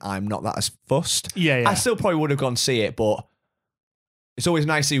version, I'm not that as fussed. Yeah. I still probably would have gone see it, but it's always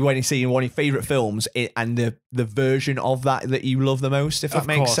nice to see when you see one of your favourite films and the version of that you love the most, if that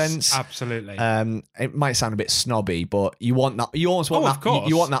makes sense. Absolutely. It might sound a bit snobby, but you want that. You almost want that. Of course.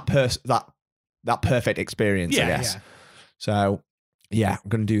 You want that perfect experience, I guess. Yeah. So yeah, I'm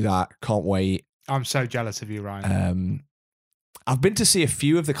gonna do that. Can't wait. I'm so jealous of you, Ryan. I've been to see a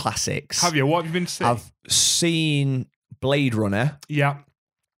few of the classics. Have you? What have you been to see? I've seen Blade Runner. Yeah.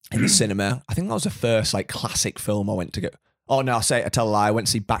 In the cinema. I think that was the first like classic film I went to go. Oh no! I tell a lie. I went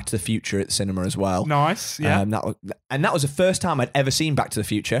to see Back to the Future at the cinema as well. Nice, yeah. That was the first time I'd ever seen Back to the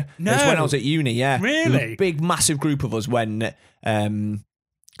Future. No, it was when I was at uni. Yeah, really. A big, massive group of us went, because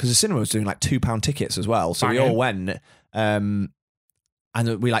the cinema was doing like £2 tickets as well. So we all went, and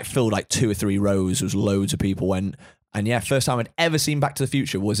we like filled like 2 or 3 rows. There was loads of people went. And yeah, first time I'd ever seen Back to the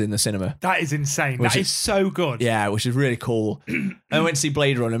Future was in the cinema. That is insane. That is so good. Yeah, which is really cool. I went to see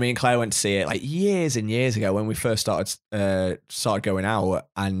Blade Runner. Me and Claire went to see it like years and years ago when we first started going out,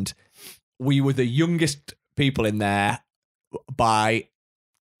 and we were the youngest people in there by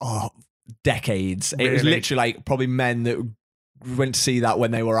decades. Really? It was literally like probably men that went to see that when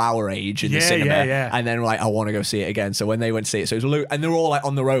they were our age in the cinema, and then like I want to go see it again. So when they went to see it, so it was and they were all like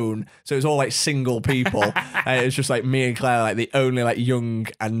on their own, so it was all like single people, and it was just like me and Claire, like the only like young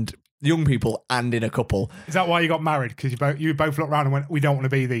people and in a couple. Is that why you got married? Because you both looked around and went, "We don't want to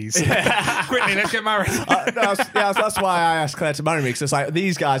be these." Quickly, let's get married. That's why I asked Claire to marry me, because it's like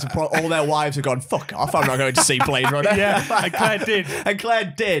these guys, all their wives have gone, "Fuck off! I'm not going to see Blade Runner." Yeah, and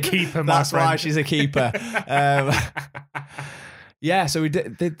Claire did. Keeper, that's why she's a keeper. Yeah, so we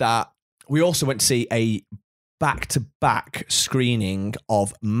did that. We also went to see a back-to-back screening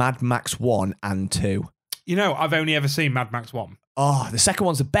of Mad Max 1 and 2. You know, I've only ever seen Mad Max 1. Oh, the second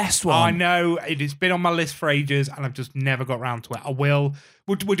one's the best one. I know it has been on my list for ages, and I've just never got around to it. I will.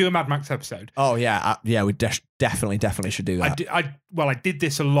 We'll do a Mad Max episode. Oh yeah, we definitely should do that. I did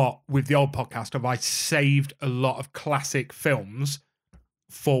this a lot with the old podcast. I saved a lot of classic films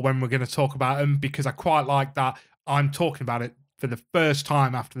for when we're going to talk about them, because I quite like that I'm talking about it for the first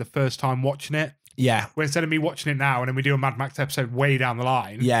time after the first time watching it. Yeah. Where instead of me watching it now and then we do a Mad Max episode way down the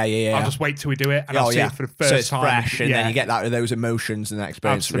line. Yeah. I'll just wait till we do it and I'll see it for the first so it's time. fresh, and then you get those emotions and that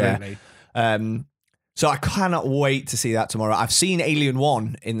experience. Absolutely. Yeah. So I cannot wait to see that tomorrow. I've seen Alien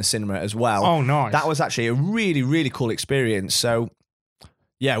 1 in the cinema as well. Oh, nice. That was actually a really, really cool experience. So,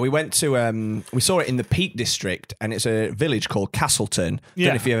 yeah, we went to, we saw it in the Peak District, and it's a village called Castleton. Don't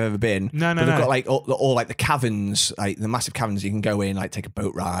know if you've ever been. No. But they've got like all like the caverns, like the massive caverns you can go in, like take a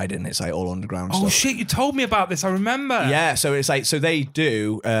boat ride, and it's like all underground stuff. Oh, shit, you told me about this. I remember. Yeah, so it's like, so they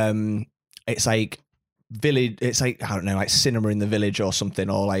do, it's like, village, it's like, I don't know, like Cinema in the Village or something,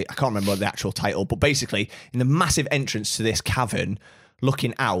 or like, I can't remember the actual title, but basically in the massive entrance to this cavern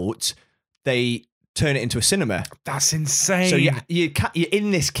looking out, they turn it into a cinema. That's insane. So you're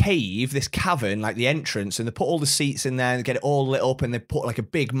in this cave, this cavern, like the entrance, and they put all the seats in there and get it all lit up, and they put like a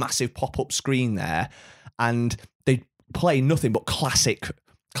big massive pop-up screen there, and they play nothing but classic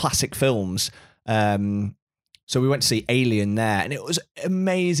films. So we went to see Alien there, and it was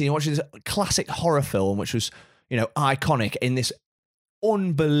amazing watching this classic horror film, which was, iconic in this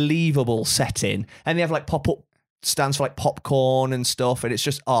unbelievable setting. And they have like pop-up stands for like popcorn and stuff, and it's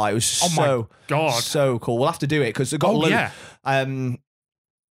just, it was so cool. We'll have to do it because they've got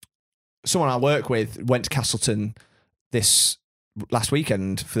someone I work with went to Castleton this last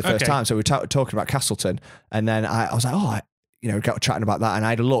weekend for the first time. So we were talking about Castleton, and then I was like, got chatting about that, and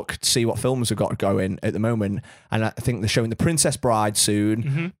I had a look to see what films we've got going at the moment, and I think they're showing The Princess Bride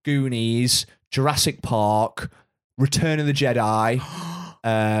soon, Goonies, Jurassic Park, Return of the Jedi,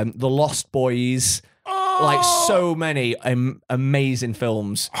 The Lost Boys, like so many amazing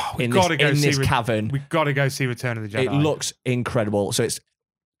films in this cavern. We've got to go see Return of the Jedi. It looks incredible, so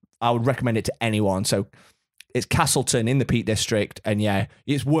I would recommend it to anyone. So it's Castleton in the Peak District, and yeah,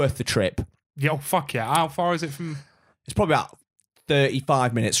 it's worth the trip. Yeah, fuck yeah. How far is it from... It's probably about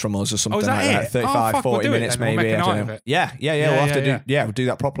 35 minutes from us or something is that like that. 35, 40 minutes maybe. We'll make a night of it. Yeah. We'll have to we'll do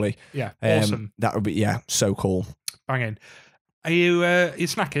that properly. Yeah, awesome. That would be, so cool. Banging. Are you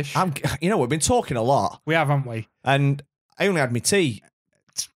snackish? We've been talking a lot. We have, haven't we? And I only had my tea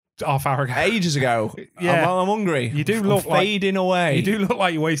half hour ago. Ages ago. Yeah. I'm hungry. You do look fading away. You do look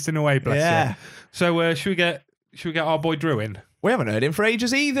like you're wasting away, bless you. So should we get our boy Drew in? We haven't heard him for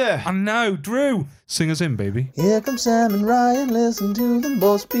ages either. I know, Drew. Sing us in, baby. Here come Sam and Ryan, listen to them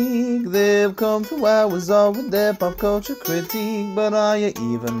both speak. They've come 2 hours on with their pop culture critique. But are you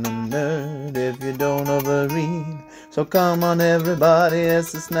even a nerd if you don't overread? So come on everybody,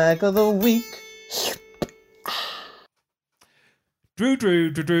 it's the snack of the week.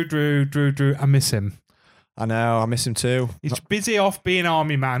 Drew. I miss him. I know, I miss him too. He's busy off being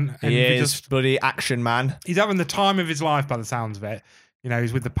army man. And he is, bloody action man. He's having the time of his life by the sounds of it.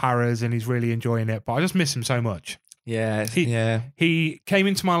 He's with the Paras and he's really enjoying it. But I just miss him so much. Yeah, He came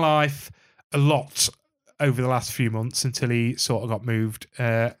into my life a lot over the last few months until he sort of got moved.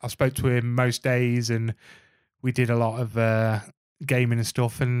 I spoke to him most days and we did a lot of gaming and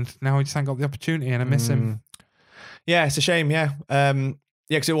stuff. And now I just haven't got the opportunity and I miss him. Yeah, it's a shame, yeah.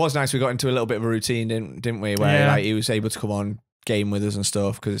 Yeah, because it was nice. We got into a little bit of a routine, didn't we? Where like he was able to come on, game with us and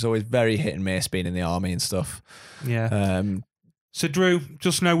stuff. Because it's always very hit and miss being in the army and stuff. Yeah. So Drew,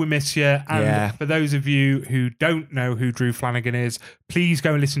 just know we miss you. And for those of you who don't know who Drew Flanagan is, please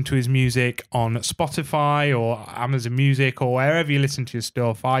go and listen to his music on Spotify or Amazon Music or wherever you listen to your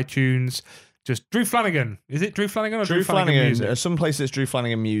stuff, iTunes. Just Drew Flanagan. Is it Drew Flanagan or Drew Flanagan Music? Some places Drew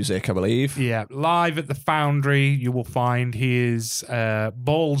Flanagan Music, I believe. Yeah. Live at the Foundry, you will find he is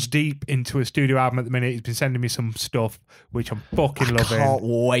balls deep into a studio album at the minute. He's been sending me some stuff, which I'm fucking loving. I can't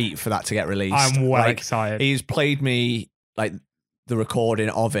wait for that to get released. I'm well excited. He's played me like the recording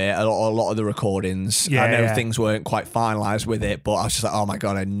of it, a lot of the recordings. I know things weren't quite finalised with it, but I was just like, oh my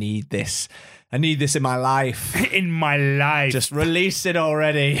God, I need this. I need this in my life. In my life. Just release it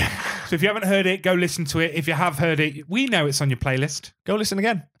already. So if you haven't heard it, go listen to it. If you have heard it, we know it's on your playlist. Go listen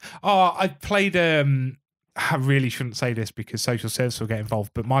again. Oh, I played... I really shouldn't say this because social service will get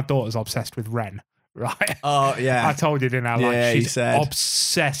involved, but my daughter's obsessed with Ren, right? Oh, yeah. I told you, didn't I? Like, yeah, she's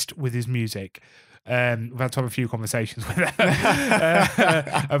obsessed with his music. We've had to have a few conversations with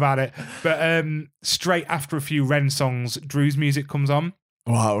her about it. But straight after a few Ren songs, Drew's music comes on.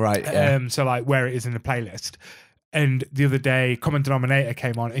 Wow, right. Yeah. So like where it is in the playlist. And the other day, Common Denominator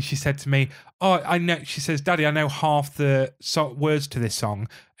came on, and she said to me, "Oh, I know." She says, "Daddy, I know half the words to this song,"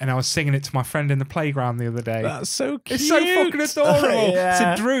 and I was singing it to my friend in the playground the other day. That's so cute. It's so fucking adorable.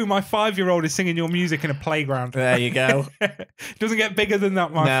 Yeah. So Drew, my 5-year-old, is singing your music in a playground. There you go. Doesn't get bigger than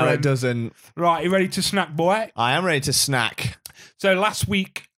that, my No, friend. it doesn't. Right, you ready to snack, boy? I am ready to snack. So last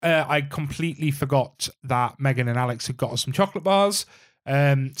week, I completely forgot that Megan and Alex had got us some chocolate bars.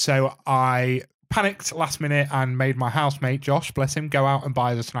 So I panicked last minute and made my housemate, Josh, bless him, go out and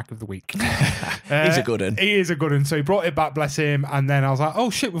buy the snack of the week. He's a good one. He is a good one. So he brought it back, bless him. And then I was like, oh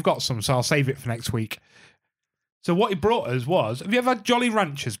shit, we've got some. So I'll save it for next week. So what he brought us was, have you ever had Jolly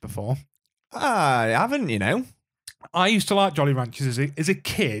Ranchers before? I haven't, you know. I used to like Jolly Ranchers as a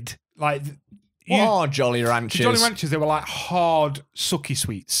kid. Like, What are Jolly Ranchers? The Jolly Ranchers, they were like hard, sucky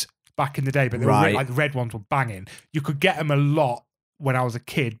sweets back in the day, but they were Right. like the red ones were banging. You could get them a lot when I was a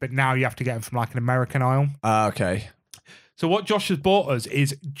kid, but now you have to get them from like an American aisle. Okay. So what Josh has bought us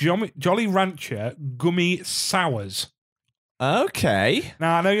is Jolly Rancher Gummy Sours. Okay.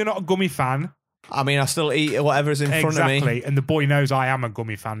 Now, I know you're not a gummy fan. I mean, I still eat whatever's in front of me. Exactly. And the boy knows I am a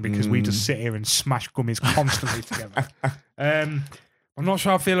gummy fan because we just sit here and smash gummies constantly together. I'm not sure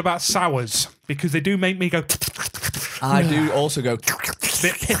how I feel about sours because they do make me go... I do also go...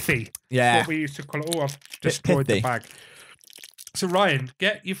 bit pithy. Yeah. What we used to call it. Oh, I've destroyed the pithy. bag. So, Ryan,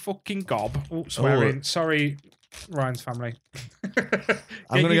 get your fucking gob. Oh, swearing. Oh. Sorry, Ryan's family.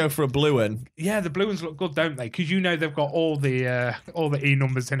 I'm going to go for a blue one. Yeah, the blue ones look good, don't they? Because you know they've got all the E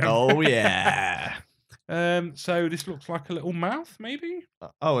numbers in them. Oh, yeah. So this looks like a little mouth, maybe?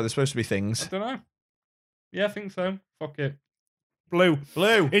 Oh, they're supposed to be I things. don't know. Yeah, I think so. Fuck it. Blue.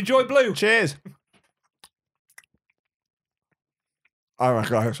 Blue. Enjoy blue. Cheers. Oh, my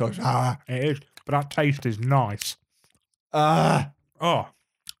God. It's so sour. It is, but that taste is nice. Oh,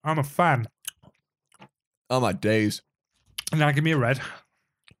 I'm a fan. my days. Now give me a red.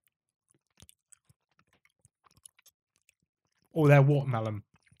 Oh, they're watermelon.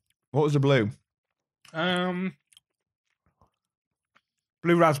 What was the blue? Blue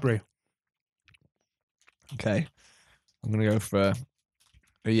raspberry. Okay. I'm going to go for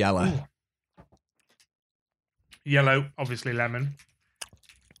a yellow. Ooh. Yellow, obviously lemon.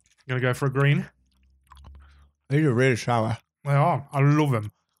 Gonna go for a green. These are really sour. They are. I love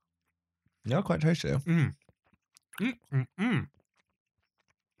them. Yeah, quite tasty. Mm. Mm, mm, mm.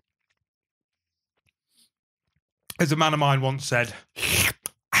 As a man of mine once said, Right,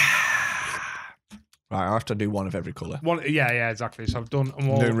 I have to do one of every colour. yeah, exactly. So I've done them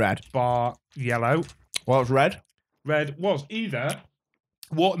all Do red. bar yellow. What was red? Red was either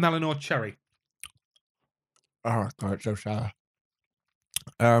watermelon or cherry. Oh, God, it's so sour.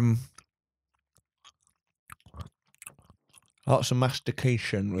 Lots of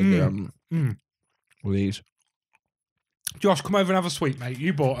mastication with with these. Josh, come over and have a sweet, mate.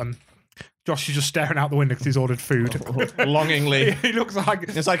 You bought them. Josh is just staring out the window because he's ordered food. Longingly. He looks like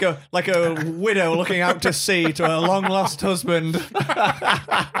It's like a widow looking out to sea to her long lost husband.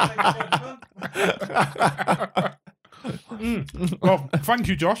 Well, thank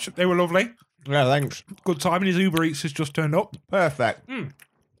you, Josh. They were lovely. Yeah, thanks. Good time, and his Uber Eats has just turned up. Perfect.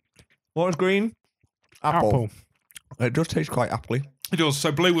 What was green? Apple. It does taste quite appley. It does.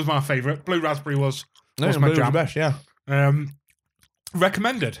 So blue was my favourite. Blue raspberry was No, my blue was the jam. best, yeah.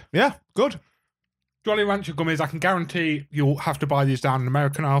 Recommended. Yeah, good. Jolly Rancher gummies. I can guarantee you'll have to buy these down in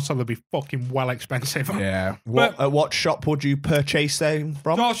American aisle, so they'll be fucking well expensive. Yeah. But- What shop would you purchase them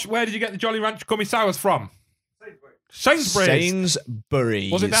from? Josh, where did you get the Jolly Rancher gummy sours from? Sainsbury's.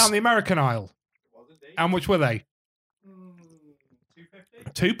 Sainsbury's. Was it down the American aisle? How much were they?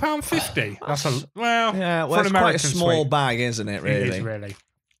 £2.50. That's a Yeah, for well, an it's quite a American small sweet. bag, isn't it, really? It is really.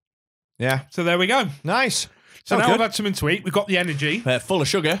 Yeah. So there we go. Nice. So Sounds now good. we've had something to eat. We've got the energy. Full of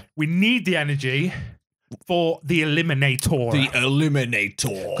sugar. We need the energy for the Eliminator. The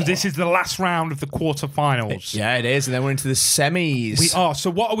Eliminator. Because this is the last round of the quarterfinals. Yeah, it is. And then we're into the semis. We are. So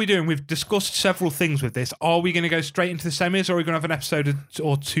what are we doing? We've discussed several things with this. Are we going to go straight into the semis, or are we going to have an episode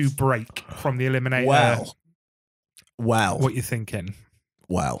or two break from the Eliminator? Well. What you thinking?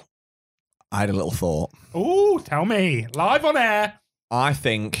 Well. I had a little thought. Oh, tell me. Live on air. I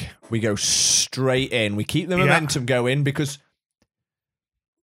think we go straight in. We keep the momentum going because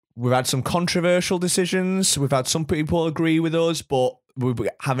we've had some controversial decisions. We've had some people agree with us, but we're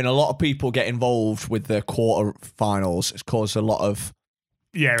having a lot of people get involved with the quarterfinals. It's caused a lot of...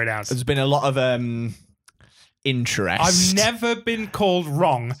 Yeah, it has. There's been a lot of interest. I've never been called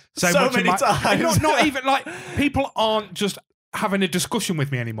wrong so much many in my, times. Not even like people aren't just having a discussion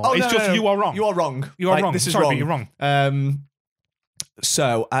with me anymore. Oh, it's no, just no. you are wrong. You are wrong. You are wrong. This is Sorry, wrong. but you're wrong.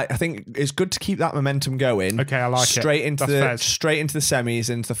 So I think it's good to keep that momentum going. Okay, I like straight it. into That's straight into the semis,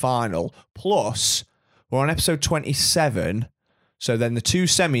 into the final. Plus, we're on episode 27. So then the two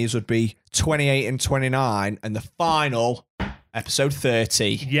semis would be 28 and 29, and the final episode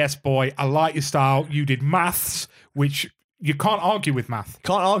 30. Yes, boy. I like your style. You did maths, which you can't argue with math.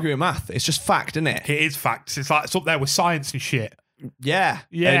 Can't argue with math. It's just fact, isn't it? It is facts. It's like it's up there with science and shit. Yeah.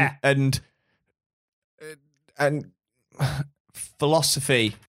 Yeah. And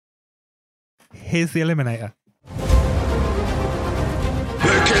philosophy. Here's the eliminator.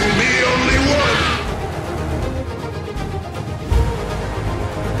 There can be only one.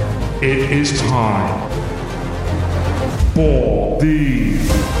 It is time for the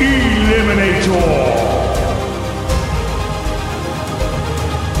eliminator.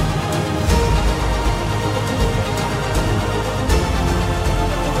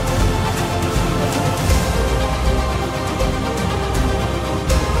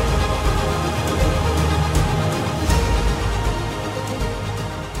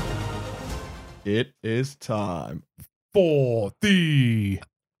 It is time. For the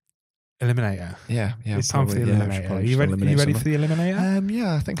eliminator. Yeah. It's time for the eliminator. Are you ready for the eliminator?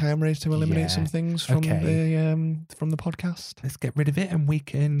 Yeah, I think I am ready to eliminate some things from the podcast. Let's get rid of it and we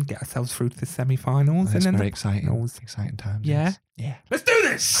can get ourselves through to the semi-finals. That's and then very exciting times. Yeah? Yeah. Let's do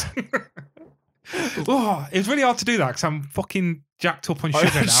this! Oh, it's really hard to do that because I'm fucking jacked up on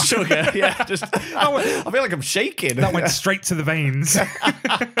sugar now. Sugar, yeah. Just I feel like I'm shaking. That went straight to the veins.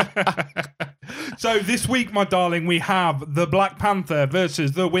 So this week, my darling, we have the Black Panther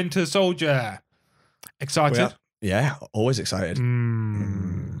versus the Winter Soldier. Excited? Yeah, always excited.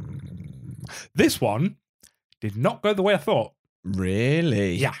 This one did not go the way I thought.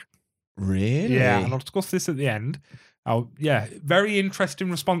 Really? Yeah. Really? Yeah, and I'll discuss this at the end. Oh, yeah, very interesting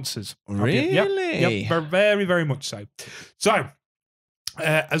responses. Really? Yep, very, very much so. So,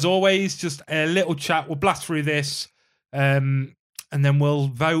 as always, just a little chat. We'll blast through this, and then we'll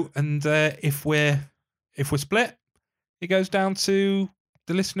vote. And if we're split, it goes down to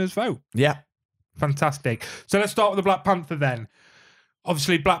the listeners' vote. Yeah. Fantastic. So let's start with the Black Panther then.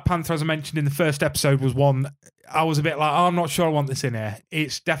 Obviously, Black Panther, as I mentioned in the first episode, was one I was a bit like, I'm not sure I want this in here.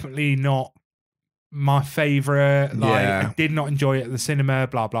 It's definitely not my favourite. I did not enjoy it at the cinema,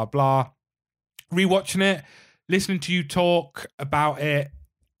 blah, blah, blah. Rewatching it, listening to you talk about it,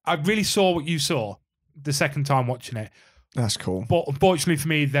 I really saw what you saw the second time watching it. That's cool. But unfortunately for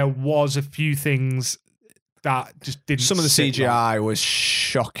me, there was a few things that just didn't. Some of the sit CGI right. was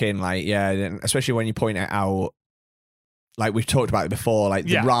shocking. Especially when you point it out. Like we've talked about it before, like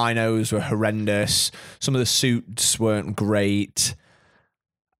the rhinos were horrendous. Some of the suits weren't great.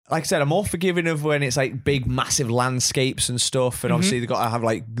 Like I said, I'm more forgiving of when it's like big, massive landscapes and stuff. And obviously they've got to have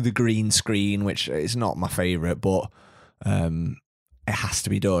like the green screen, which is not my favourite, but it has to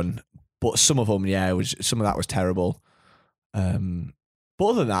be done. But some of them, some of that was terrible. But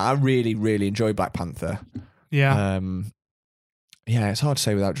other than that, I really, really enjoyed Black Panther. Yeah. It's hard to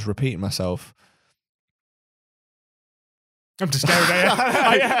say without just repeating myself. I'm just staring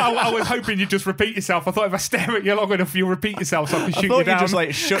at you. I was hoping you'd just repeat yourself. I thought if I stare at you long enough, you'll repeat yourself so I can shoot you down. I thought you just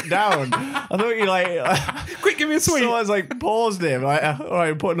like shut down. I thought you like... Quick, give me a sweet. Someone's like paused him. Like, all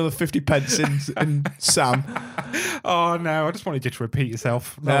right, put another 50 pence in Sam. Oh, no, I just wanted you to repeat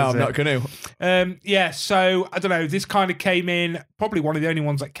yourself. No, I'm not going to. So, I don't know. This kind of came in, probably one of the only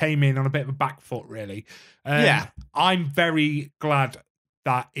ones that came in on a bit of a back foot, really. I'm very glad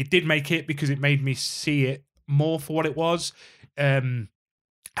that it did make it because it made me see it more for what it was.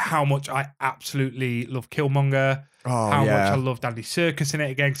 How much I absolutely love Killmonger. How much I loved Andy Serkis in it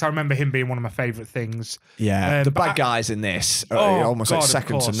again, because I remember him being one of my favourite things. Yeah, the bad guys in this are almost like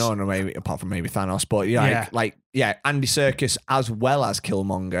second to none, or maybe apart from maybe Thanos. But Andy Serkis as well as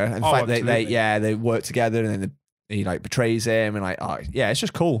Killmonger. In fact, they work together, and then he like betrays him, and it's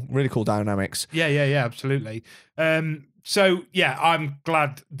just cool, really cool dynamics. Yeah, absolutely. So I'm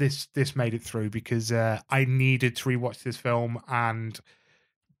glad this made it through because I needed to rewatch this film and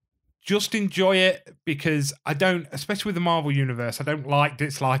just enjoy it, because I don't, especially with the Marvel universe, I don't like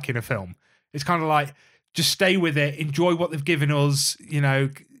disliking a film. It's kind of like, just stay with it, enjoy what they've given us,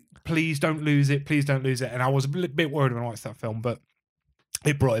 please don't lose it, And I was a bit worried when I watched that film, but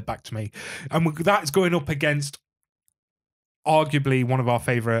it brought it back to me. And that's going up against arguably one of our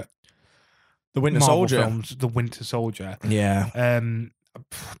favourite The Winter Marvel Soldier films, The Winter Soldier. Yeah.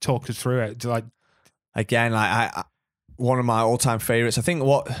 Talk us through it. Again, I one of my all-time favourites. I think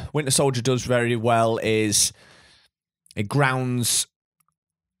what Winter Soldier does very well is it grounds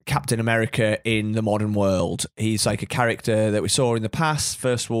Captain America in the modern world. He's like a character that we saw in the past,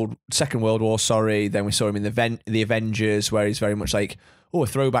 Second World War, sorry. Then we saw him in the Avengers, where he's very much like, a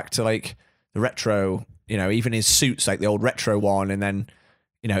throwback to like the retro, even his suit's like the old retro one. And then,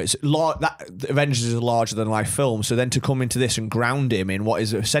 it's the Avengers is a larger than life film. So then to come into this and ground him in what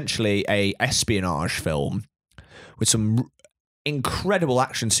is essentially a espionage film with some incredible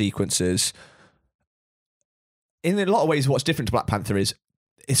action sequences. In a lot of ways, what's different to Black Panther is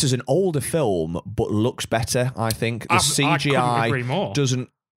this is an older film, but looks better, I think. The CGI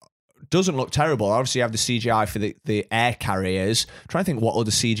doesn't look terrible. Obviously, you have the CGI for the air carriers. I'm trying to think what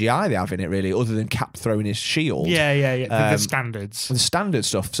other CGI they have in it, really, other than Cap throwing his shield. Yeah. The standards. The standard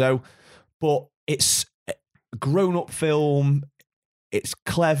stuff. So, but it's a grown-up film. It's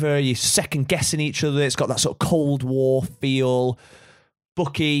clever. You're second-guessing each other. It's got that sort of Cold War feel.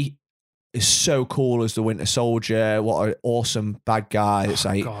 Bucky is so cool as the Winter Soldier. What an awesome bad guy. It's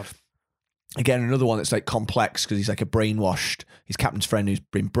like, God. Again, another one that's like complex because he's like he's Captain's friend who's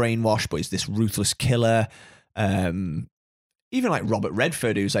been brainwashed, but he's this ruthless killer. Even like Robert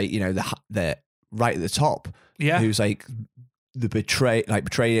Redford, who's like, the right at the top. Yeah. Who's like the betrayed,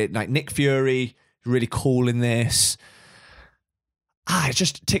 like Nick Fury, really cool in this. It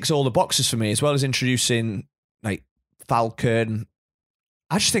just ticks all the boxes for me, as well as introducing like Falcon.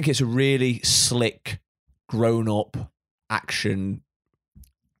 I just think it's a really slick, grown-up action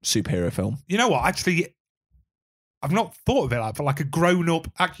superhero film. You know what? Actually, I've not thought of it like, but like a grown-up.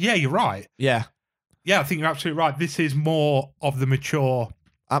 Yeah, you're right. Yeah, I think you're absolutely right. This is more of the mature,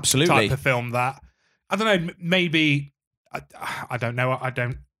 absolutely type of film that I don't know. Maybe I don't know. I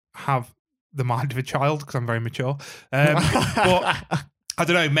don't have the mind of a child because I'm very mature. But I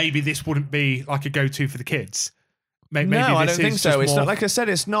don't know. Maybe this wouldn't be like a go-to for the kids. Maybe no, I don't this think so. It's more... not, like I said,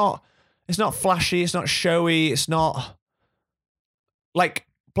 it's not flashy, it's not showy, it's not like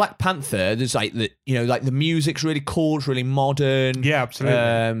Black Panther. There's like like the music's really cool, it's really modern. Yeah,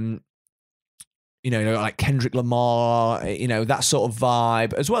 absolutely. Like Kendrick Lamar, that sort of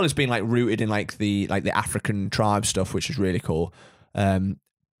vibe, as well as being like rooted in like the African tribe stuff, which is really cool.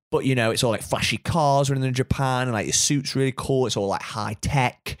 But it's all like flashy cars running in Japan, and like the suit's really cool. It's all like high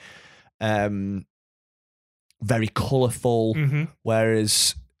tech. Very colourful,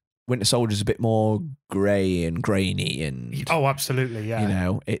 whereas Winter Soldier's a bit more grey and grainy, and absolutely,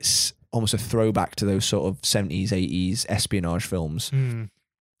 yeah. It's almost a throwback to those sort of 70s, 80s espionage films.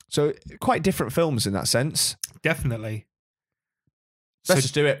 So quite different films in that sense. Definitely. Let's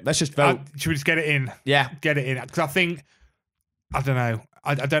just do it. Let's just vote. Should we just get it in? Yeah, get it in, because I think I don't know.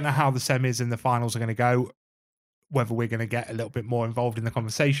 I don't know how the semis and the finals are going to go. Whether we're going to get a little bit more involved in the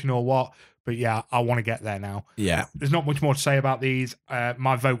conversation or what. But yeah, I want to get there now. Yeah. There's not much more to say about these.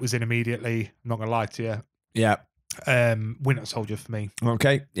 My vote was in immediately. I'm not going to lie to you. Yeah. Winter Soldier for me.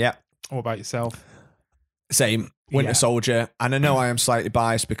 Okay. Yeah. What about yourself? Same. Winter Soldier. And I know I am slightly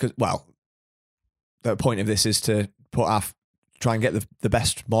biased because, well, the point of this is to try and get the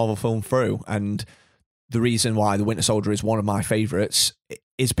best Marvel film through. And the reason why The Winter Soldier is one of my favourites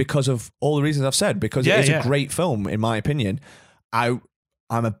is because of all the reasons I've said, because it is a great film, in my opinion. I'm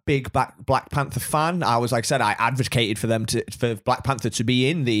a big Black Panther fan. I was, like I said, I advocated for Black Panther to be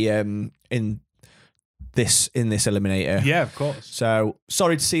in the in this Eliminator. Yeah, of course. So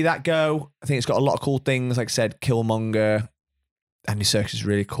sorry to see that go. I think it's got a lot of cool things. Like I said, Killmonger, Andy Serkis is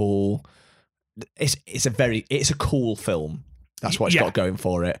really cool. It's a cool film. That's what it's got going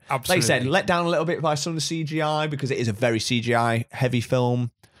for it. Absolutely. Like I said, let down a little bit by some of the CGI because it is a very CGI heavy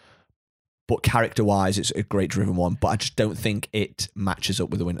film. But character-wise, it's a great driven one. But I just don't think it matches up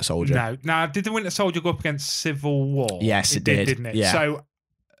with The Winter Soldier. No. Now, did The Winter Soldier go up against Civil War? Yes, it did. Didn't it? Yeah. So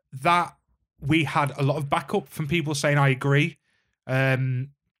we had a lot of backup from people saying, I agree.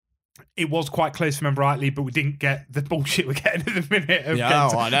 It was quite close, if I remember rightly, but we didn't get the bullshit we're getting at the minute of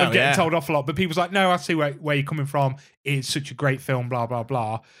getting told off a lot. But people's like, no, I see where you're coming from. It's such a great film, blah, blah,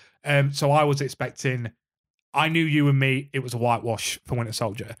 blah. So I was expecting, I knew you and me, it was a whitewash for Winter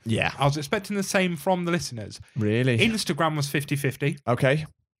Soldier. Yeah. I was expecting the same from the listeners. Really? Instagram was 50-50. Okay.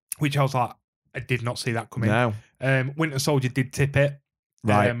 Which I was like, I did not see that coming. No. Winter Soldier did tip it.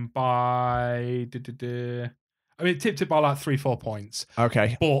 Right. By... it tipped it by like 3-4 points.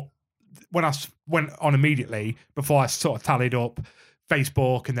 Okay. But when I went on immediately, before I sort of tallied up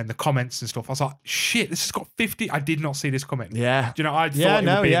Facebook and then the comments and stuff, I was like, shit, this has got 50. I did not see this coming. Yeah. Do you know, I thought it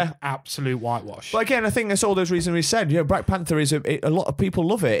would be an absolute whitewash. But again, I think that's all those reasons we said. Black Panther is a lot of people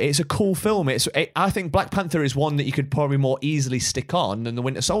love it. It's a cool film. I think Black Panther is one that you could probably more easily stick on than The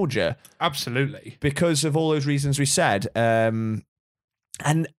Winter Soldier. Absolutely. Because of all those reasons we said. And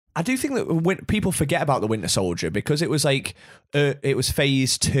I do think that people forget about the Winter Soldier because it was like it was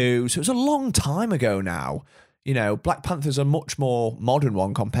phase 2, so it was a long time ago now. You know, Black Panther's a much more modern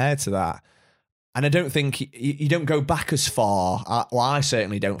one compared to that, and I don't think you don't go back as far. I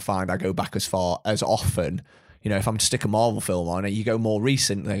certainly don't find I go back as far as often. You know, if I'm to stick a Marvel film on it, you go more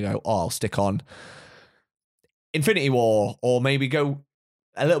recent. They go, oh, I'll stick on Infinity War, or maybe go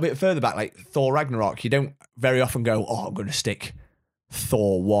a little bit further back, like Thor Ragnarok. You don't very often go, oh, I'm going to stick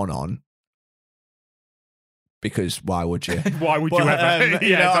Thor 1 on, because why would you? Why would you ever?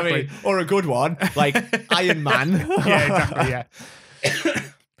 Yeah, exactly. I mean, or a good one like Iron Man. Yeah, exactly. Yeah,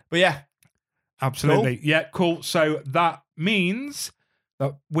 But yeah, absolutely. Cool. Yeah, cool. So that means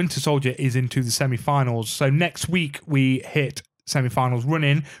that Winter Soldier is into the semi-finals. So next week we hit semi-finals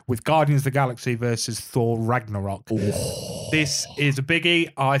run-in with Guardians of the Galaxy versus Thor Ragnarok. Oh. This is a biggie.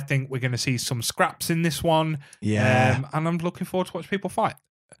 I think we're going to see some scraps in this one. Yeah. And I'm looking forward to watch people fight.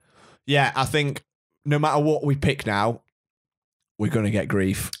 Yeah, I think no matter what we pick now, we're going to get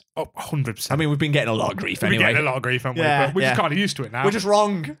grief. Oh, 100%. I mean, we've been getting a lot of grief We've anyway. been getting a lot of grief, haven't we? Yeah, But we're just kind of used to it now. We're just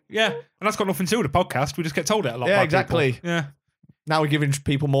wrong. Yeah. And that's got nothing to do with the podcast. We just get told it a lot. Yeah, by exactly. people. Yeah. Now we're giving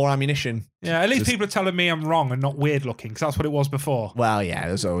people more ammunition. Yeah, at least people are telling me I'm wrong and not weird looking, because that's what it was before. Well, yeah,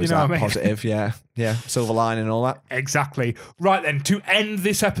 there's always You know that what I mean? positive. Yeah, yeah, silver lining and all that. Exactly. Right then, to end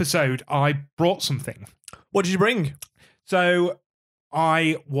this episode, I brought something. What did you bring? So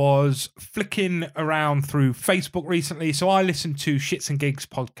I was flicking around through Facebook recently. So I listened to Shits and Gigs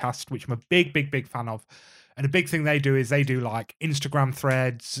podcast, which I'm a big, big, big fan of. And a big thing they do is they do like Instagram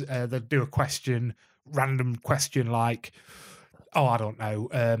threads. They'll do a question, random question like, oh, I don't know.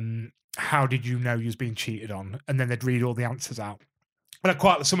 How did you know you was being cheated on? And then they'd read all the answers out.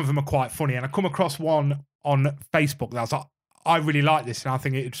 And some of them are quite funny. And I come across one on Facebook that I was like, I really like this, and I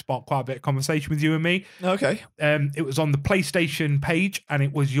think it would spark quite a bit of conversation with you and me. Okay. It was on the PlayStation page, and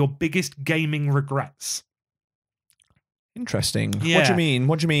it was your biggest gaming regrets. Interesting. Yeah. What do you mean?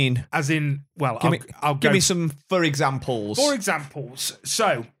 What do you mean? As in, well, I'll Give go me some for examples. for examples.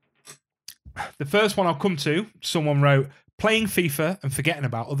 So, the first one I'll come to, someone wrote, playing FIFA and forgetting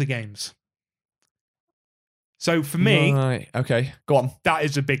about other games. So for me, Right. Okay. Go on. that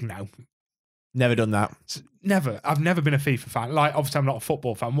is a big no. Never done that. Never. I've never been a FIFA fan. Like, obviously, I'm not a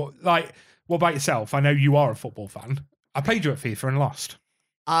football fan. What about yourself? I know you are a football fan. I played you at FIFA and lost.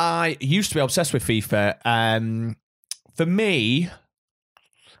 I used to be obsessed with FIFA. For me,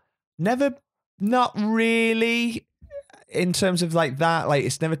 not really in terms of like that. Like,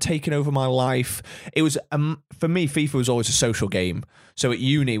 it's never taken over my life. It was, for me, FIFA was always a social game. So at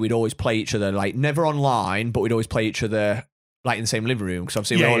uni, we'd always play each other, like never online, but we'd always play each other like in the same living room, because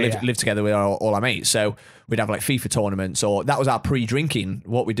obviously we all live together with all our mates. So we'd have like FIFA tournaments, or that was our pre-drinking.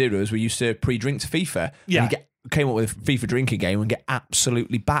 What we did was we used to pre-drink to FIFA. Yeah. And came up with a FIFA drinking game and get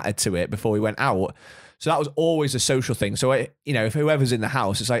absolutely battered to it before we went out. So that was always a social thing. So, if whoever's in the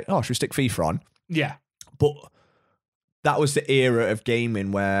house, it's like, oh, should we stick FIFA on? Yeah. But that was the era of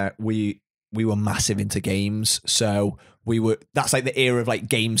gaming where we were massive into games. So that's like the era of like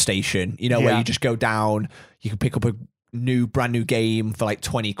Game Station, where you just go down, you can pick up a brand new game for like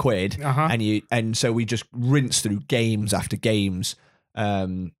 20 quid. Uh-huh. And so we just rinse through games after games.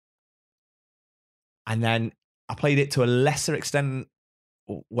 And then I played it to a lesser extent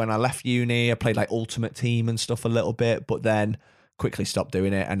when I left uni. I played like Ultimate Team and stuff a little bit, but then quickly stopped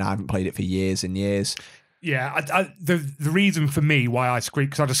doing it, and I haven't played it for years and years. Yeah, the reason for me why I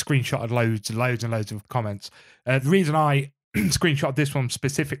because I just screenshotted loads and loads and loads of comments. The reason I screenshot this one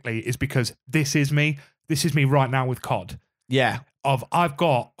specifically is because this is me. This is me right now with COD. Yeah. I've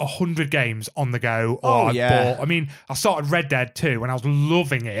got 100 games on the go. Oh, I've yeah. bought. I mean, I started Red Dead 2 and I was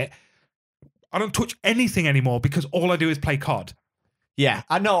loving it. I don't touch anything anymore because all I do is play COD. Yeah,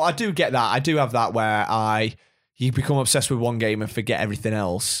 I know. I do get that. I do have that where you become obsessed with one game and forget everything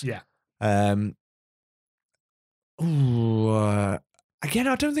else. Yeah. Again,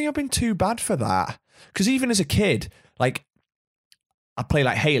 I don't think I've been too bad for that. Because even as a kid, like, I play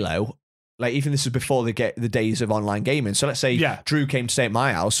like Halo. Like, even this is before the days of online gaming. So let's say Drew came to stay at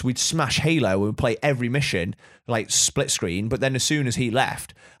my house, we'd smash Halo and play every mission, like split screen. But then as soon as he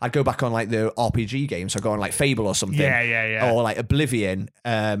left, I'd go back on like the RPG games. So I'd go on like Fable or something. Yeah. Or like Oblivion.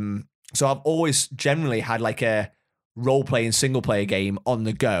 So I've always generally had like a role-playing single-player game on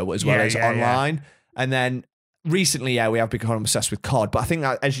the go as well as online. Yeah. And then recently, we have become obsessed with COD. But I think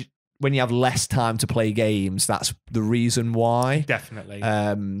that when you have less time to play games, that's the reason why. Definitely.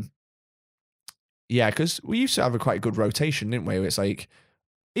 Yeah, because we used to have a quite good rotation, didn't we? It's like,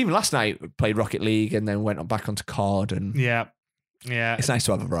 even last night we played Rocket League and then went back onto COD, and yeah, it's nice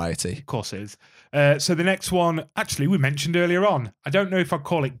to have a variety. Of course it is. So the next one, actually, we mentioned earlier on. I don't know if I'd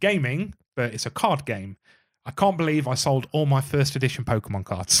call it gaming, but it's a card game. I can't believe I sold all my first edition Pokemon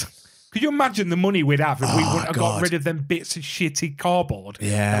cards. Could you imagine the money we'd have if we wouldn't have got rid of them bits of shitty cardboard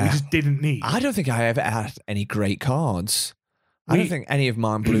that we just didn't need? I don't think I ever had any great cards. I don't think any of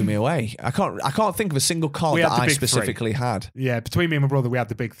mine blew me away. I can't think of a single card that I specifically had. Yeah, between me and my brother, we had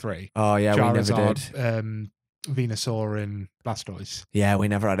the big three. Oh yeah, Charizard, we never did. Venusaur and Blastoise. Yeah, we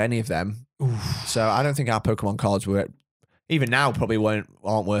never had any of them. Oof. So I don't think our Pokemon cards were, even now, probably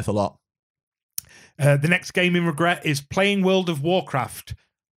aren't worth a lot. The next gaming regret is playing World of Warcraft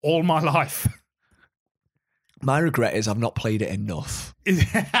all my life. My regret is I've not played it enough.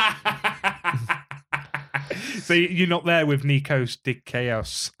 So you're not there with Nikos Dig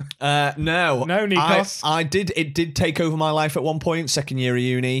Chaos? No. No, Nikos? It did take over my life at one point, second year of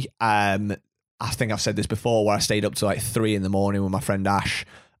uni. I think I've said this before, where I stayed up to like 3 a.m. with my friend Ash,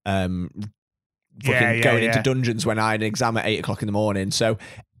 going into dungeons when I had an exam at 8 o'clock in the morning. So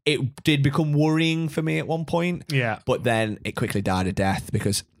it did become worrying for me at one point. Yeah. But then it quickly died a death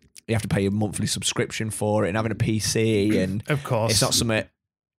because you have to pay a monthly subscription for it, and having a PC, and of course, it's not something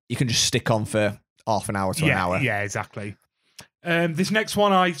you can just stick on for half an hour to an hour. Yeah, exactly. This next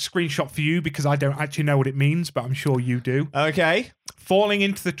one I screenshot for you because I don't actually know what it means, but I'm sure you do. Okay. Falling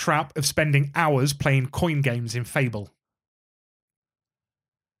into the trap of spending hours playing coin games in Fable.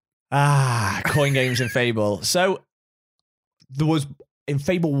 Coin games in Fable. So there was, in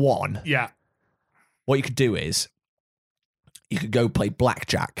Fable 1, what you could do is you could go play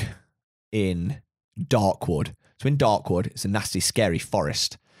blackjack in Darkwood. So in Darkwood, it's a nasty, scary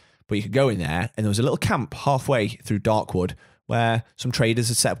forest. But you could go in there, and there was a little camp halfway through Darkwood where some traders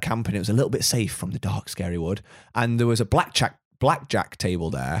had set up camp, and it was a little bit safe from the dark, scary wood. And there was a blackjack table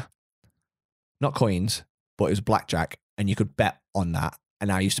there. Not coins, but it was blackjack, and you could bet on that.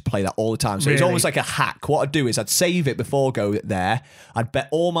 And I used to play that all the time. So it was almost like a hack. What I'd do is I'd save it before go there. I'd bet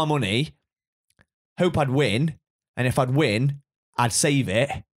all my money, hope I'd win. And if I'd win, I'd save it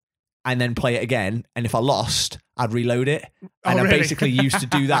and then play it again. And if I lost, I'd reload it. And I basically used to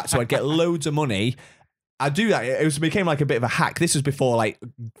do that. So I'd get loads of money. I'd do that. It became like a bit of a hack. This was before like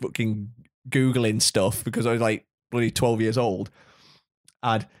fucking Googling stuff, because I was like bloody 12 years old.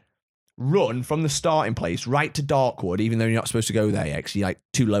 I'd run from the starting place right to Darkwood, even though you're not supposed to go there yet, because you're like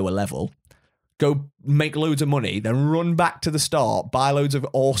too low a level. Go make loads of money, then run back to the start, buy loads of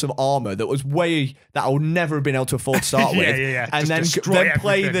awesome armor that I would never have been able to afford to start with. And then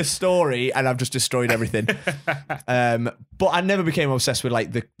play the story, and I've just destroyed everything. But I never became obsessed with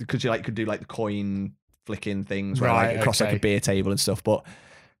like because you like could do like the coin flicking things across like a beer table and stuff, but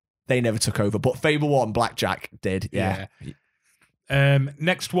they never took over. But Fable 1 blackjack did. Yeah.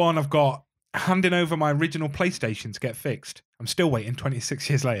 Next one, I've got handing over my original PlayStation to get fixed. I'm still waiting 26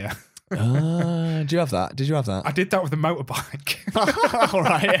 years later. Do you have that? Did you have that? I did that with a motorbike. All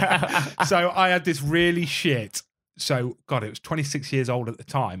right. So I had this really shit. So, God, it was 26 years old at the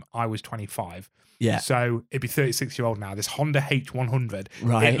time. I was 25. Yeah. So it'd be 36-year-old now. This Honda H100.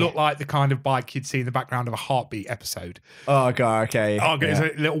 Right. It looked like the kind of bike you'd see in the background of a Heartbeat episode. Oh, God, okay. It's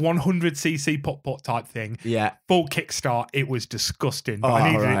a little 100cc putt-putt type thing. Yeah. Full kickstart. It was disgusting. But I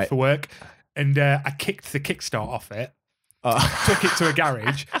needed it for work. And I kicked the kickstart off it. Took it to a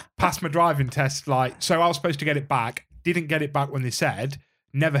garage, passed my driving test. So I was supposed to get it back. Didn't get it back when they said.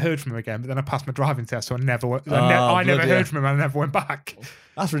 Never heard from him again. But then I passed my driving test, so I never heard from him. And I never went back.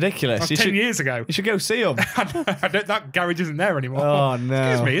 That's ridiculous. That's 10 years ago. You should go see him. That garage isn't there anymore. Oh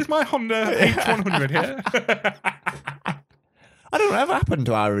no! Excuse me, is my Honda H100 here? I don't know what happened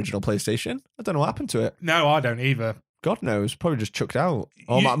to our original PlayStation. I don't know what happened to it. No, I don't either. God knows, probably just chucked out.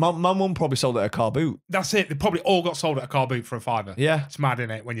 Oh, my mum probably sold it at a car boot. That's it. They probably all got sold at a car boot for $5. Yeah. It's mad,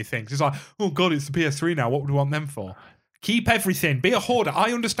 innit, when you think. It's like, oh, God, it's the PS3 now. What would we want them for? Keep everything. Be a hoarder.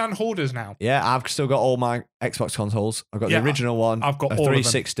 I understand hoarders now. Yeah, I've still got all my Xbox consoles. I've got the original one. I've got a all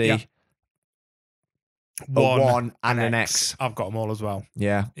 360, of them. Yeah. One and an X. I've got them all as well.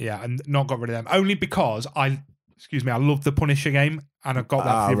 Yeah. Yeah, and not got rid of them. Only because I love the Punisher game, and I've got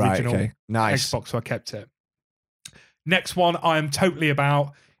that for the original nice. Xbox, so I kept it. Next one, I am totally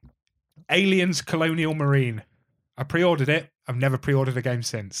about Aliens Colonial Marine. I pre-ordered it. I've never pre-ordered a game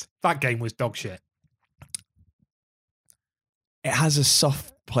since. That game was dog shit. It has a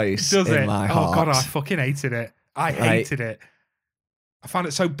soft place Does in it? my heart. Oh, God, I fucking hated it. I hated it. I found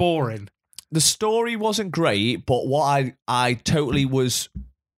it so boring. The story wasn't great, but what I totally was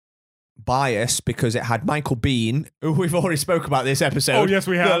biased because it had Michael Biehn, who we've already spoke about this episode. Oh, yes,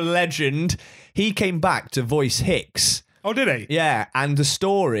 we have. The legend. He came back to voice Hicks. Oh, did he? Yeah, and the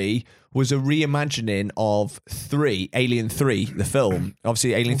story was a reimagining of Alien 3, the film.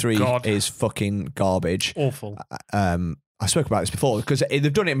 Obviously, Alien 3 God. is fucking garbage. Awful. I spoke about this before because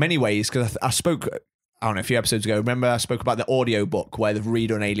they've done it in many ways. Because I spoke, I don't know, a few episodes ago. Remember, I spoke about the audio book where they've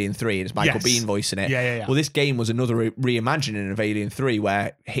redone Alien 3 and it's Michael Yes. Biehn voicing it. Yeah. Well, this game was another reimagining of Alien 3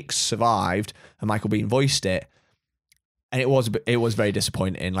 where Hicks survived and Michael Biehn voiced it, and it was very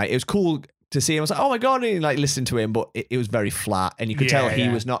disappointing. Like, it was cool to see him. I was like, oh my god, and like listen to him, but it was very flat, and you could tell he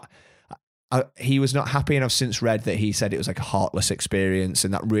was not. He was not happy, and I've since read that he said it was like a heartless experience,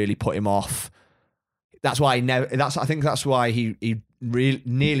 and that really put him off. That's why I think that's why he really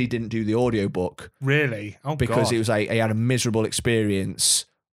nearly didn't do the audiobook. Really? Oh, Because God. it was like he had a miserable experience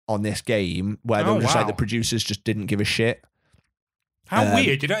on this game where they were just like the producers just didn't give a shit. How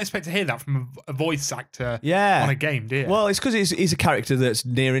weird. You don't expect to hear that from a voice actor Yeah. on a game, do you? Well, it's because he's a character that's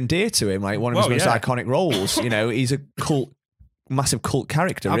near and dear to him, like one of his most iconic roles. You know, he's a massive cult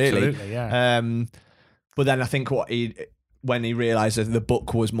character, really. Absolutely, yeah. But then I think when he realised that the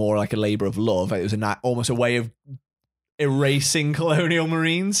book was more like a labour of love, it was almost a way of erasing colonial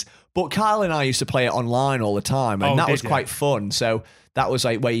marines. But Kyle and I used to play it online all the time, and that was quite fun. So that was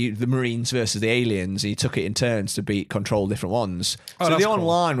like where the Marines versus the aliens. He took it in turns to control different ones. So the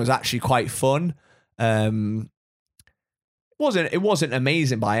online was actually quite fun. It wasn't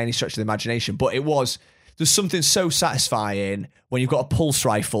amazing by any stretch of the imagination, but there's something so satisfying when you've got a pulse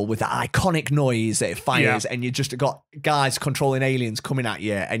rifle with that iconic noise that it fires, and you just got guys controlling aliens coming at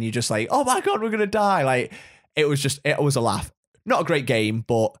you, and you're just like, oh my god, we're gonna die. Like, it was a laugh. Not a great game,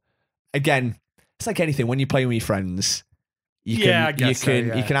 but again, it's like anything. When you play with your friends, you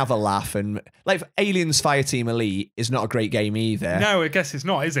can have a laugh, and like Aliens Fireteam Elite is not a great game either. No, I guess it's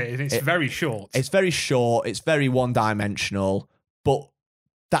not, is it? It's very short. It's very short. It's very one-dimensional, but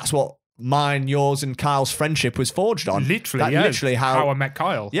that's what mine, yours, and Kyle's friendship was forged on. Literally how I met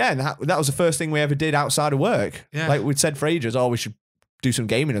Kyle. Yeah, and that was the first thing we ever did outside of work. Yeah. Like we'd said for ages, we should do some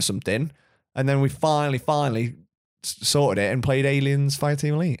gaming or something, and then we finally sorted it and played Aliens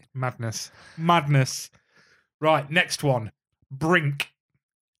Fireteam Elite. Madness. Right, next one. Brink.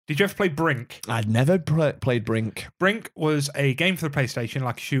 Did you ever play Brink? I'd never played Brink. Brink was a game for the PlayStation,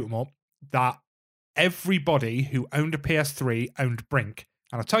 like a shoot 'em up, that everybody who owned a PS3 owned Brink.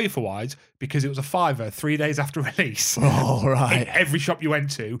 And I'll tell you for why, because it was a $5 3 days after release. Oh, right. In every shop you went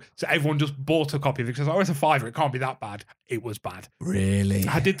to. So everyone just bought a copy of it because, it's a $5, it can't be that bad. It was bad. Really?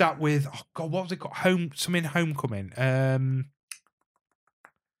 I did that with, what was it called? Homecoming. I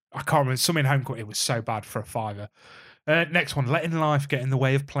can't remember. Something Homecoming. It was so bad for a $5. Next one, letting life get in the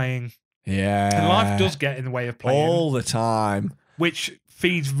way of playing. Yeah. And life does get in the way of playing. All the time. Which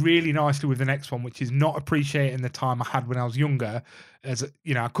feeds really nicely with the next one, which is not appreciating the time I had when I was younger. As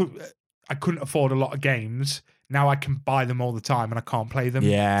you know, I couldn't afford a lot of games. Now I can buy them all the time and I can't play them.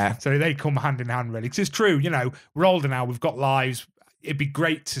 Yeah. So they come hand in hand, really. Because it's true, we're older now, we've got lives. It'd be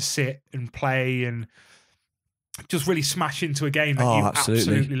great to sit and play and just really smash into a game that you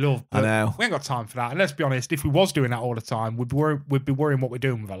absolutely love. But I know. we ain't got time for that. And let's be honest, if we was doing that all the time, we'd be worrying what we're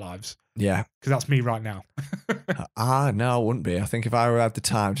doing with our lives. Yeah. Because that's me right now. No, I wouldn't be. I think if I had the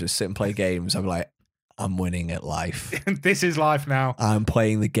time to sit and play games, I'd be like, I'm winning at life. This is life now. I'm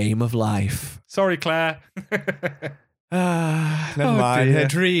playing the game of life. Sorry, Claire. Never mind. Dear. A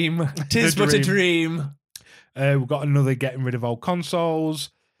dream. 'Tis but a dream. We've got another getting rid of old consoles.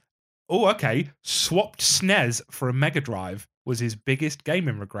 Oh, okay. Swapped SNES for a Mega Drive was his biggest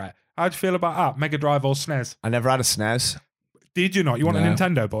gaming regret. How'd you feel about that? Mega Drive or SNES? I never had a SNES. Did you not? You want a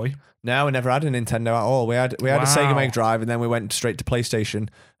Nintendo, boy? No, we never had a Nintendo at all. We had a Sega Mega Drive, and then we went straight to PlayStation.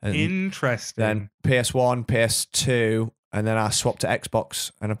 And Interesting. then PS1, PS2, and then I swapped to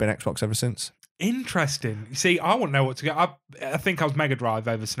Xbox, and I've been Xbox ever since. Interesting. You see, I wouldn't know what to get. I think I was Mega Drive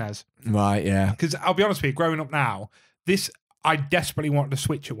over SNES. Right, yeah. Because I'll be honest with you, growing up now, I desperately wanted to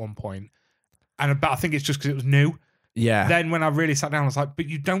Switch at one point, but I think it's just because it was new. Yeah. Then when I really sat down, I was like, but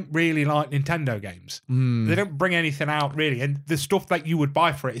you don't really like Nintendo games. They don't bring anything out really. And the stuff that you would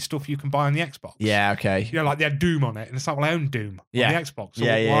buy for it is stuff you can buy on the Xbox. Yeah, okay. Like they had Doom on it. And it's like, well, I own Doom on the Xbox. So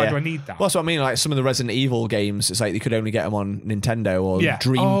why do I need that? Well, that's what I mean. Like some of the Resident Evil games, it's like you could only get them on Nintendo or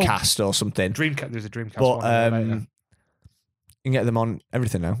Dreamcast or something. There's a Dreamcast but, one. You can get them on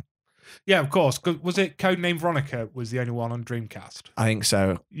everything now. Yeah, of course. Was it Codename Veronica was the only one on Dreamcast? I think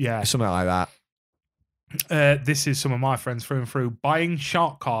so. Yeah. Something like that. This is some of my friends through and through buying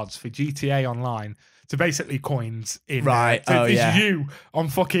shark cards for GTA Online. So basically coins in right. So it's you on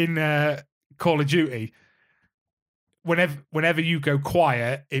fucking Call of Duty. Whenever you go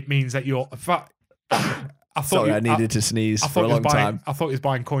quiet, it means that you're I thought Sorry, I needed to sneeze for a long time. I thought he was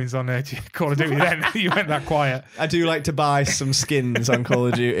buying coins on Call of Duty. Then you went that quiet. I do like to buy some skins on Call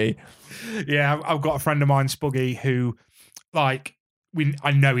of Duty. Yeah, I've got a friend of mine, Spuggy, who like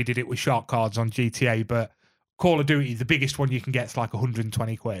I know he did it with shark cards on GTA, but Call of Duty, the biggest one you can get is like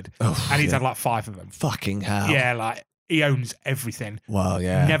 120 quid, and he's had like 5 of them. Fucking hell. Yeah, like he owns everything. Well,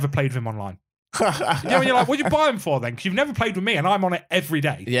 yeah. Never played with him online. You know, when you're like, what'd you buy him for then? Because you've never played with me, and I'm on it every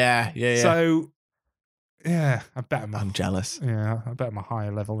day. Yeah. So, yeah, I bet him. I'm jealous. Yeah, I bet I'm a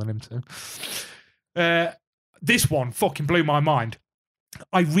higher level than him too. This one fucking blew my mind.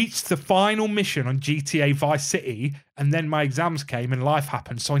 I reached the final mission on GTA Vice City, and then my exams came and life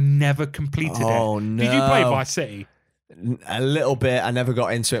happened, so I never completed it. Oh, no. Did you play Vice City? A little bit. I never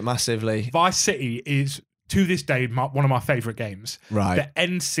got into it massively. Vice City is, to this day, one of my favourite games. Right. The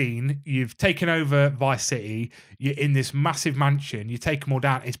end scene, you've taken over Vice City, you're in this massive mansion, you take them all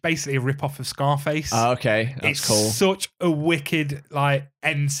down. It's basically a rip-off of Scarface. Oh, okay. That's It's cool. such a wicked like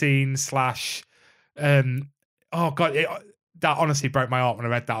end scene slash. Oh god, that honestly broke my heart when I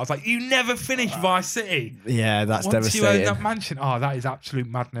read that. I was like, "You never finished Vice City." Yeah, that's Once devastating. you own that mansion, oh, that is absolute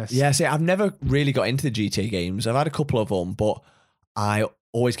madness. Yeah, see, I've never really got into the GTA games. I've had a couple of them, but I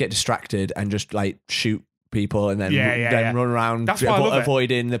always get distracted and just like shoot people and then run around That's why I love it.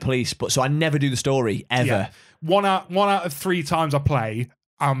 avoiding the police. But so I never do the story ever. Yeah. One out of 3 times I play,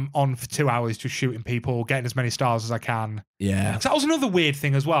 I'm on for 2 hours just shooting people, getting as many stars as I can. Yeah. So that was another weird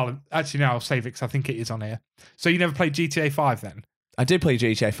thing as well. Actually, no, I'll save it because I think it is on here. So you never played GTA 5 then? I did play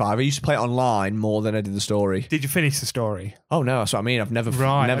GTA 5. I used to play it online more than I did the story. Did you finish the story? Oh no, that's what I mean. I've never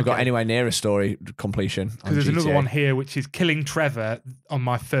got anywhere near a story completion. Because there's another one here, which is killing Trevor on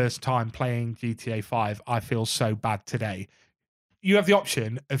my first time playing GTA 5. I feel so bad today. You have the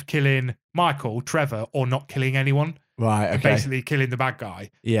option of killing Michael, Trevor, or not killing anyone. Right, And okay. basically killing the bad guy.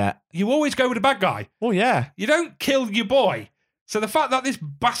 Yeah. You always go with the bad guy. Well, yeah. You don't kill your boy. So the fact that this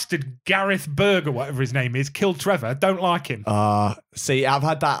bastard Gareth Berger, whatever his name is, killed Trevor, don't like him. See, I've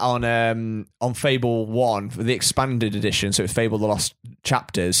had that on Fable 1 for the expanded edition, so it's Fable the Lost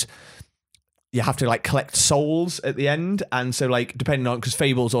Chapters. You have to like collect souls at the end, and so like depending on, because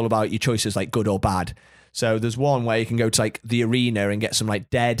Fable's all about your choices like good or bad. So there's one where you can go to like the arena and get some like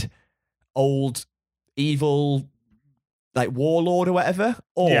dead, old, evil like warlord or whatever,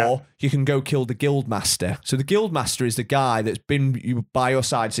 or you can go kill the guild master. So the guild master is the guy that's been by your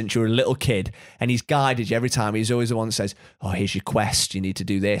side since you were a little kid, and he's guided you every time. He's always the one that says, "Oh, here's your quest. You need to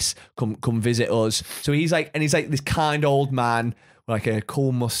do this. Come visit us." So he's like this kind old man with like a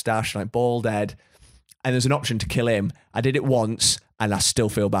cool mustache, like bald head, and there's an option to kill him. I did it once, and I still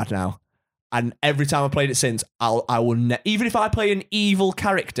feel bad now. And every time I played it since, I will even if I play an evil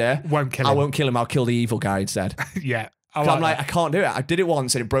character, Won't kill him. I won't kill him. I'll kill the evil guy instead. Yeah. I'm like, I can't do it. I did it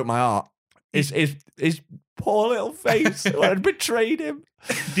once and it broke my heart. His poor little face when I'd betrayed him.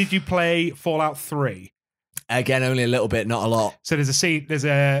 Did you play Fallout 3? Again, only a little bit, not a lot. So there's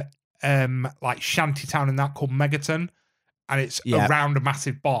a like shanty town in that called Megaton, and it's around a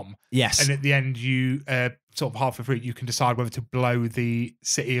massive bomb. Yes. And at the end, you sort of halfway through, you can decide whether to blow the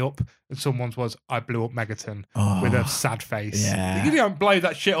city up. And someone's was, I blew up Megaton with a sad face. Yeah. You don't blow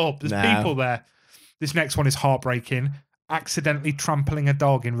that shit up. There's No. people there. This next one is heartbreaking. Accidentally trampling a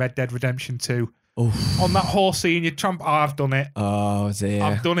dog in Red Dead Redemption 2. Oof. On that horsey and you tramp. I've done it. Oh, dear.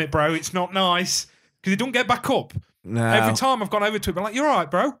 I've done it, bro. It's not nice. Because he don't get back up. No. Every time I've gone over to him, I'm like, you're all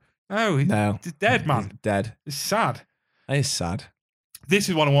right, bro. No, he's dead, man. He's dead. It's sad. It's sad. This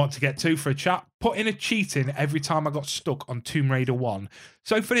is what I want to get to for a chat. Put in a cheat in every time I got stuck on Tomb Raider 1.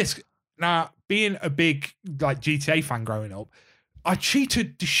 So for this, now, being a big like GTA fan growing up, I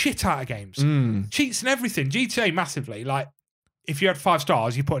cheated the shit out of games. Cheats and everything. GTA massively. Like, if you had 5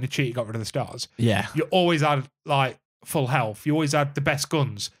 stars, you put in a cheat, you got rid of the stars. Yeah. You always had, like, full health. You always had the best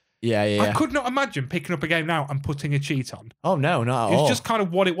guns. Yeah. I could not imagine picking up a game now and putting a cheat on. Oh, no, not at It all. was just kind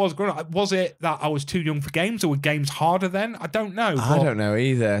of what it was growing up. Was it that I was too young for games, or were games harder then? I don't know. I don't know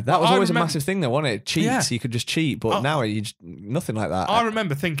either. That was I always remember- a massive thing, though, wasn't it? Cheats, Yeah. you could just cheat, but now you just, nothing like that. I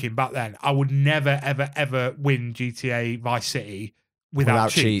remember thinking back then, I would never, ever, ever win GTA Vice City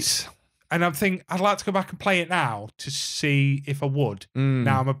without cheats. And I'm thinking, I'd like to go back and play it now to see if I would.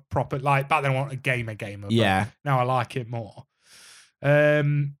 Now I'm a proper, like, back then I wanted a gamer. But Yeah. now I like it more.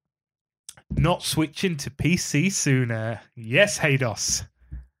 Not switching to PC sooner. Yes, Haydos.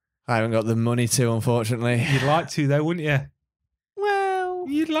 I haven't got the money to, unfortunately. You'd like to, though, wouldn't you? Well,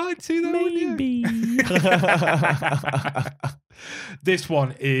 You'd like to, though, wouldn't you? maybe. This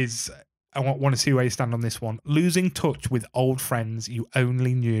one is, I want to see where you stand on this one. Losing touch with old friends you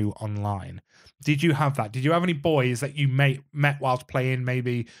only knew online. Did you have that? Did you have any boys that you met whilst playing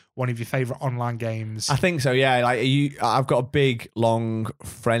maybe one of your favorite online games? I think so. Yeah, like I've got a big long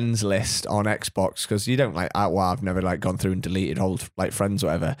friends list on Xbox because you don't like. I've never like gone through and deleted old like friends or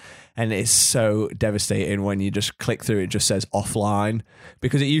whatever, and it's so devastating when you just click through. It just says offline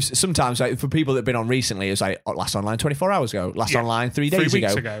because it used sometimes like for people that've been on recently, it's like last online 24 hours ago, last online 3 days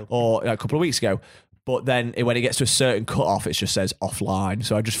ago, or a couple of weeks ago. But then when it gets to a certain cutoff, it just says offline.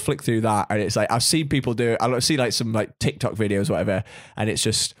 So I just flick through that, and it's like I've seen people do it. I see like some like TikTok videos, or whatever, and it's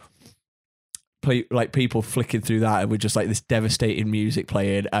just like people flicking through that, and with just like this devastating music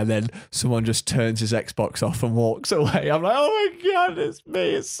playing, and then someone just turns his Xbox off and walks away. I'm like, oh my god, it's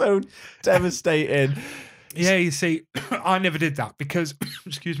me! It's so devastating. Yeah, you see, I never did that because,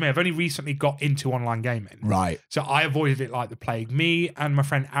 excuse me, I've only recently got into online gaming. Right. So I avoided it like the plague. Me and my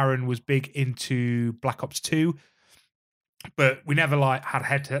friend Aaron was big into Black Ops 2, but we never like had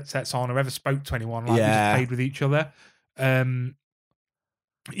headsets on or ever spoke to anyone. Like we just played with each other.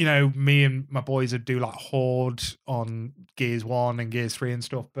 You know, me and my boys would do like Horde on Gears 1 and Gears 3 and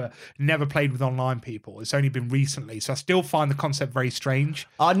stuff, but never played with online people. It's only been recently. So I still find the concept very strange.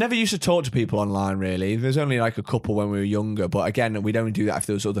 I never used to talk to people online, really. There's only like a couple when we were younger, but again, we'd only do that if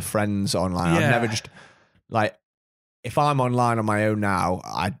there was other friends online. Yeah. I've never just, like, if I'm online on my own now,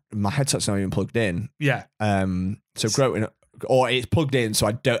 my headset's not even plugged in. Yeah. So growing up, or it's plugged in, so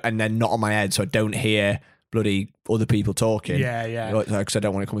I don't, and then not on my head, so I don't hear bloody other people talking. Yeah. Because I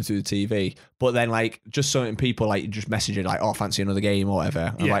don't want it coming through the TV. But then, like, just certain people, like, just messaging, like, oh, fancy another game or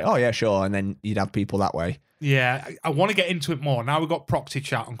whatever. I'm like, oh, yeah, sure. And then you'd have people that way. Yeah. I want to get into it more. Now we've got proxy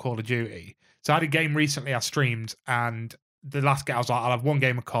chat on Call of Duty. So I had a game recently I streamed, and the last game I was like, I'll have one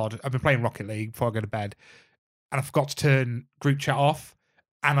game of COD. I've been playing Rocket League before I go to bed, and I forgot to turn group chat off,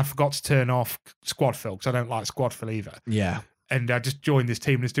 and I forgot to turn off squad fill because I don't like squad fill either. Yeah. And I just joined this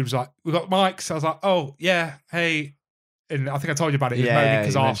team, and this dude was like, we got mics. I was like, oh, yeah, hey. And I think I told you about it. He was moaning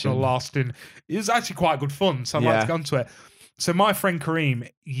because Arsenal lost, and it was actually quite good fun. So I'd like to go into it. So my friend Kareem,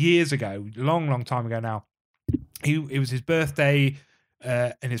 years ago, long time ago now, it was his birthday,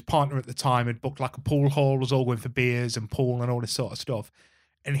 and his partner at the time had booked like a pool hall, was all going for beers and pool and all this sort of stuff.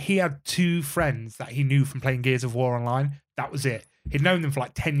 And he had two friends that he knew from playing Gears of War Online. That was it. He'd known them for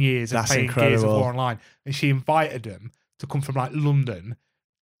like 10 years of playing Gears of War Online. And she invited them to come from like London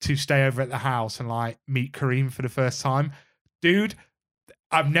to stay over at the house and like meet Kareem for the first time. Dude,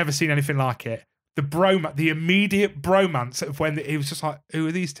 I've never seen anything like it. The immediate bromance of when he was just like, who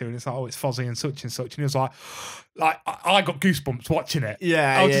are these two? And it's like, oh, it's Fozzie and such. And he was like I got goosebumps watching it.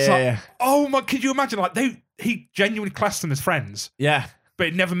 Yeah. I was just like, oh my, could you imagine? Like he genuinely classed them as friends. Yeah. But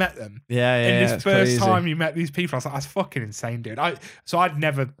he'd never met them. Yeah. And this first time you met these people, I was like, that's fucking insane, dude. So I'd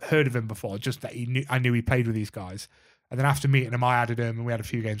never heard of him before, just that I knew he played with these guys. And then after meeting him, I added him, and we had a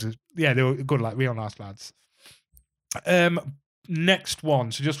few games. Yeah, they were good, like real nice lads. Next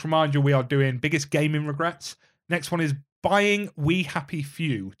one. So just remind you, we are doing biggest gaming regrets. Next one is buying We Happy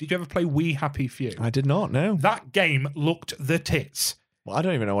Few. Did you ever play We Happy Few? I did not, no. That game looked the tits. Well, I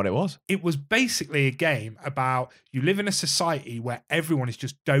don't even know what it was. It was basically a game about you live in a society where everyone is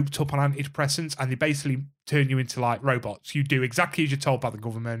just doped up on antidepressants, and they basically turn you into like robots. You do exactly as you're told by the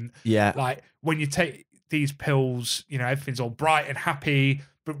government. Yeah. Like when you take these pills, you know, everything's all bright and happy,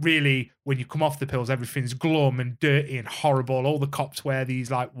 but really when you come off the pills, everything's glum and dirty and horrible. All the cops wear these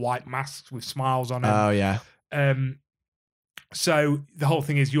like white masks with smiles on them. Oh yeah. So the whole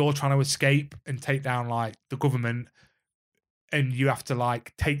thing is you're trying to escape and take down like the government, and you have to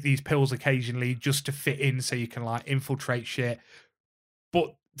like take these pills occasionally just to fit in so you can like infiltrate shit.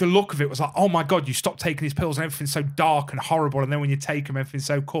 But the look of it was like, oh my God, you stop taking these pills and everything's so dark and horrible, and then when you take them, everything's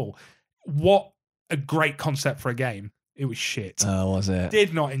so cool. What a great concept for a game. It was shit. Oh, was it?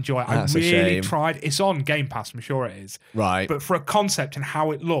 Did not enjoy it. That's I a really shame. tried. It's on Game Pass, I'm sure it is. Right. But for a concept and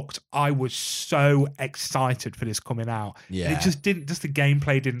how it looked, I was so excited for this coming out. Yeah. And it just didn't, just the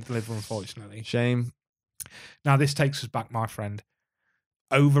gameplay didn't deliver, unfortunately. Shame. Now, this takes us back, my friend.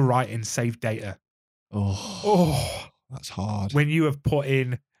 Overwriting saved data. Oh, that's hard. When you have put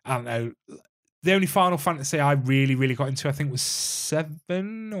in, I don't know, the only Final Fantasy I really got into, I think, was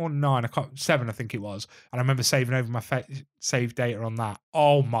 7 or 9. 7, I think it was. And I remember saving over my save data on that.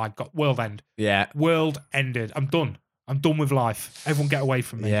 Oh my God. World end. Yeah. World ended. I'm done. I'm done with life. Everyone get away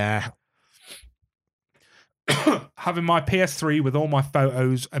from me. Yeah. Having my PS3 with all my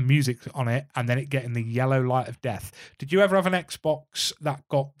photos and music on it, and then it getting the yellow light of death. Did you ever have an Xbox that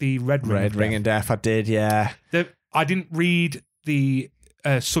got the red ring? Red ring of death. I did, yeah. I didn't read the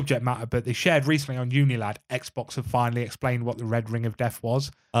subject matter, but they shared recently on Unilad, Xbox have finally explained what the Red Ring of Death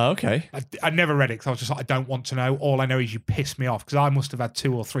was. Oh, okay. I never read it because I was just like, I don't want to know. All I know is you pissed me off because I must have had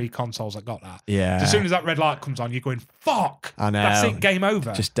 2 or 3 consoles that got that. Yeah. So as soon as that red light comes on, you're going, fuck. I know. That's it, game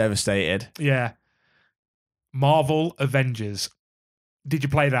over. Just devastated. Yeah. Marvel Avengers. Did you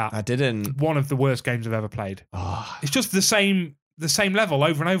play that? I didn't. One of the worst games I've ever played. Oh, It's just the same level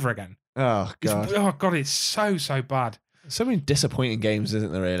over and over again. God. It's so bad. So many disappointing games,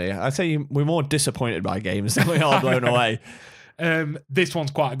 isn't there, really? I'd say we're more disappointed by games than we are blown away. This one's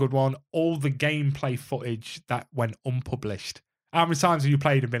quite a good one. All the gameplay footage that went unpublished. How many times have you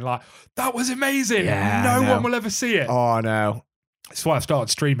played and been like, that was amazing. Yeah, no no. one will ever see it. Oh, no. That's why I started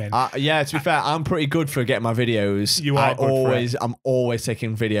streaming. Yeah, to be fair, I'm pretty good for getting my videos. You are good for it. I'm always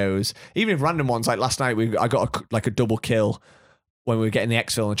taking videos. Even if random ones, like last night, I got a double kill. When we were getting the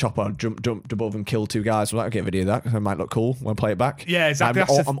exfil and the chopper, I jumped above and killed 2 guys. I'm like, I'll get a video of that because it might look cool when I play it back. Yeah, exactly.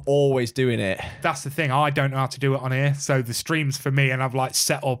 I'm always doing it. That's the thing. I don't know how to do it on here. So the streams for me, and I've like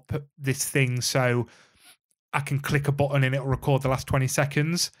set up this thing so I can click a button and it'll record the last 20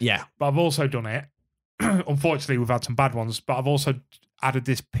 seconds. Yeah. But I've also done it. Unfortunately, we've had some bad ones, but I've also added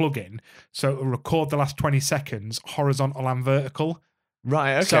this plugin so it'll record the last 20 seconds horizontal and vertical.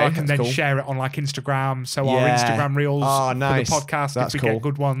 Right, okay. So I can then cool. share it on like Instagram. So our Yeah. Instagram reels nice. for the podcast, That's if we cool. get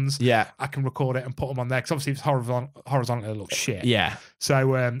good ones, Yeah. I can record it and put them on there. Because obviously if it's horizontal, it looks shit. Yeah.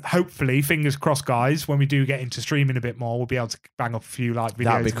 So hopefully, fingers crossed, guys, when we do get into streaming a bit more, we'll be able to bang up a few like videos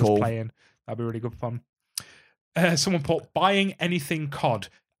That'd be of cool. us playing. That'd be really good fun. Someone put buying anything COD.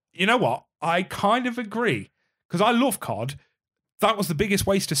 You know what? I kind of agree because I love COD. That was the biggest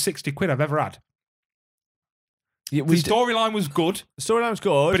waste of 60 quid I've ever had. Yeah, The storyline was good, storyline's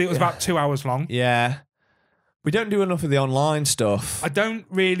good, but it was about 2 hours long. Yeah. We don't do enough of the online stuff. I don't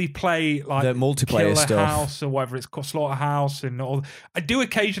really play like The multiplayer Killer stuff. House or whatever it's called, Slaughterhouse and all. I do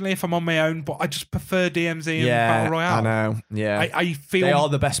occasionally if I'm on my own, but I just prefer DMZ and Battle Royale. I know. Yeah. I feel they are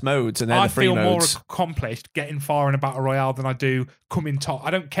the best modes, and they're I the free feel modes. more accomplished getting far in a Battle Royale than I do coming top. I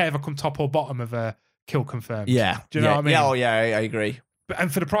don't care if I come top or bottom of a kill confirmed. Yeah. Do you know what I mean? Yeah, I agree.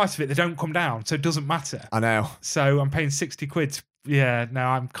 And for the price of it, they don't come down, so it doesn't matter. I know. So I'm paying 60 quid. Yeah, no,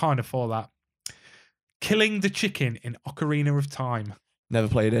 I'm kind of for that. Killing the chicken in Ocarina of Time. Never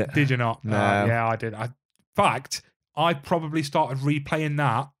played it. Did you not? No. Yeah, I did. In fact, I probably started replaying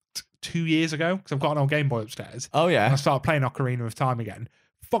that 2 years ago because I've got an old Game Boy upstairs. Oh, And I yeah. started playing Ocarina of Time again.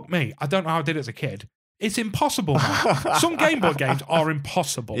 Fuck me. I don't know how I did it as a kid. It's impossible, man. Some Game Boy games are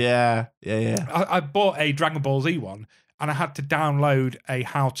impossible. Yeah. I bought a Dragon Ball Z one and I had to download a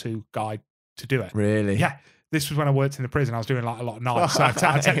how-to guide to do it. Really? Yeah. This was when I worked in the prison. I was doing like a lot of nights. So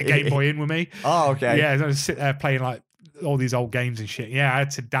I'd take the Game Boy in with me. Oh, okay. Yeah, I just sit there playing like all these old games and shit. Yeah, I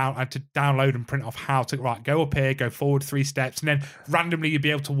had to download and print off how to go up here, go forward 3 steps, and then randomly you'd be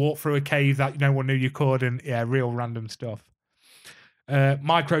able to walk through a cave that no one knew you could, and yeah, real random stuff.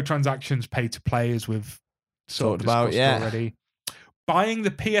 Microtransactions, pay to play, as we've sort of Talked about, discussed already. Buying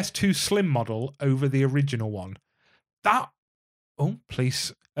the PS2 Slim model over the original one. That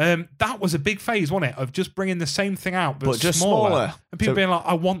was a big phase, wasn't it? Of just bringing the same thing out, but just smaller. smaller. And people So- being like,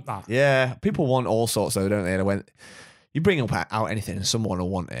 I want that. Yeah. People want all sorts, though, don't they? And when you bring out anything, and someone will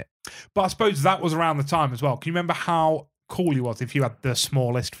want it. But I suppose that was around the time as well. Can you remember how cool you was if you had the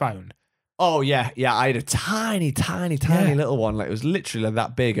smallest phone? Oh, yeah. Yeah. I had a tiny Yeah. little one. Like, it was literally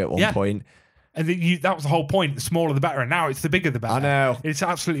that big at one Yeah. point. And that was the whole point. The smaller the better. And now it's the bigger the better. I know. It's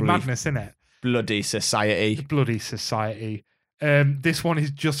absolutely Bloody- madness, isn't it? Bloody society. Bloody society. This one is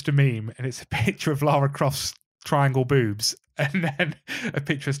just a meme, and it's a picture of Lara Croft's triangle boobs, and then a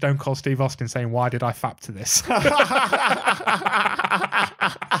picture of Stone Cold Steve Austin saying, "Why did I fap to this?"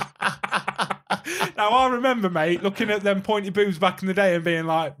 Now I remember, mate, looking at them pointy boobs back in the day and being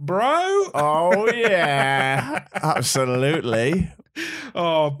like, "Bro, Oh, yeah. Absolutely.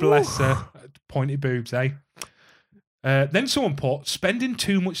 oh bless her, pointy boobs, eh?" Then someone put, spending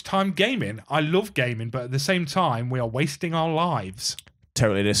too much time gaming. I love gaming, but at the same time, we are wasting our lives.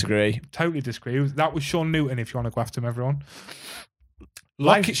 Totally disagree. Totally disagree. That was Sean Newton, if you want to go after him, everyone.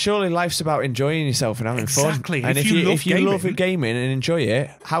 Surely life's about enjoying yourself and having Exactly. fun. And If if you you love if you love gaming- gaming and enjoy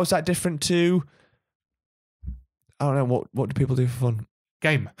it, how's that different to? I don't know. What do people do for fun?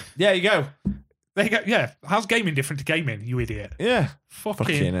 Game. Yeah, you go. There you go. Yeah. How's gaming different to gaming, you idiot? Yeah. Fucking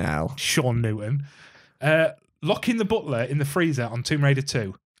Fucking hell. Sean Newton. Locking the butler in the freezer on Tomb Raider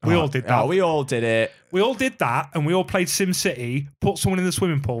 2. We all did that. Oh, we all did it. We all did that, and we all played Sim City, put someone in the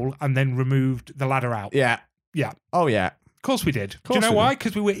swimming pool, and then removed the ladder out. Yeah. Yeah. Oh, yeah. Of course we did. Do you course know we why? did.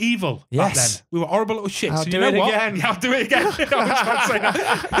 Because we were evil back Yes. then. We were horrible little shits. I'll So do you know it what? again. Yeah, I'll do it again. I was about to say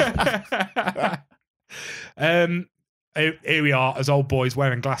that. Here we are as old boys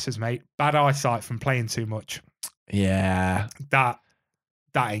wearing glasses, mate. Bad eyesight from playing too much. Yeah. That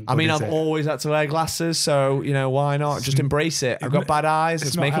ain't good, I mean, is I've it? always had to wear glasses, so, why not? Just embrace it. I've got bad eyes.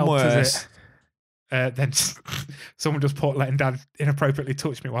 Let's not make them helped, is worse. it? Then someone just put letting Dad inappropriately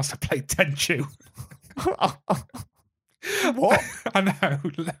touch me whilst I played Tenchu. What? I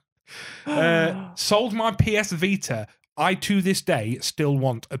know. Sold my PS Vita. I, to this day, still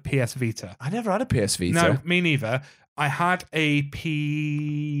want a PS Vita. I never had a PS Vita. No, me neither. I had a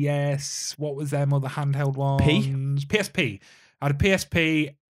PS. What was them other handheld ones? PSP. I had a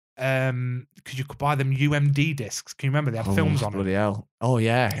PSP because you could buy them UMD discs. Can you remember? They had films on them. Bloody hell. Oh,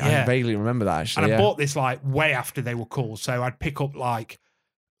 yeah. Yeah. I vaguely remember that, actually. And I bought this like way after they were cool. So I'd pick up like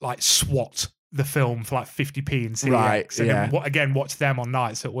SWAT, the film, for like 50p in CDX. Right, And yeah. then, again, watch them on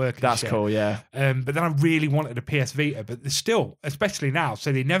nights at work. And That's shit. cool, yeah. But then I really wanted a PS Vita, but they're still, especially now,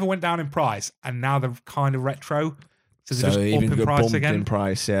 so they never went down in price, and now they're kind of retro. So they're just up even in got price bumped again. in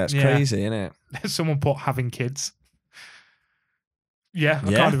price. Yeah, it's Yeah. crazy, isn't it? Someone put having kids. Yeah,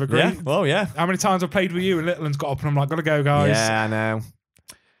 I kind of agree. Yeah. Well, yeah. How many times I've played with you and Little one's got up and I'm like, gotta go, guys. Yeah, I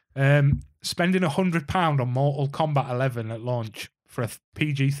know. Spending £100 on Mortal Kombat 11 at launch for a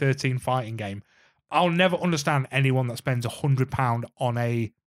PG-13 fighting game. I'll never understand anyone that spends £100 on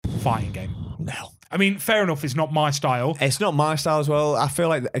a fighting game. No. I mean, fair enough, it's not my style. It's not my style as well. I feel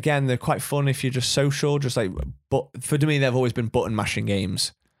like, again, they're quite fun if you're just social, but for me, they've always been button mashing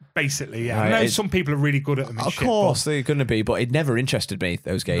games. Basically, yeah. Right, I know some people are really good at them. And Of shit, course, they're going to be, but it never interested me,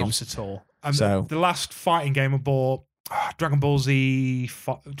 those but games. not at all. So- The last fighting game I bought, Dragon Ball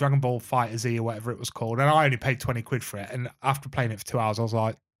Fighter Z or whatever it was called, and I only paid 20 quid for it. And after playing it for 2 hours, I was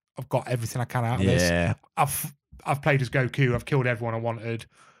like, I've got everything I can out of this. Yeah. I've played as Goku. I've killed everyone I wanted.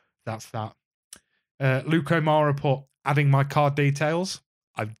 That's that. Luke O'Mara put adding my card details.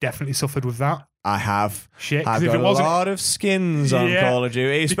 I've definitely suffered with that. I have. Shit. 'cause I've if got it a wasn't lot of skins on Yeah. Call of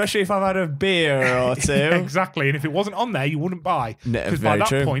Duty, especially if I've had a beer or two. exactly, and if it wasn't on there, you wouldn't buy. No, Because by very that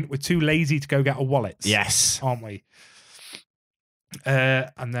true. point, we're too lazy to go get our wallets. Yes. Aren't we?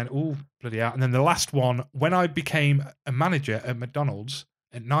 And then, bloody hell. And then the last one, when I became a manager at McDonald's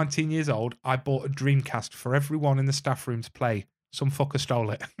at 19 years old, I bought a Dreamcast for everyone in the staff room to play. Some fucker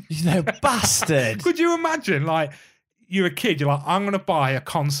stole it. You bastard. Could you imagine? Like, you're a kid, you're like, I'm going to buy a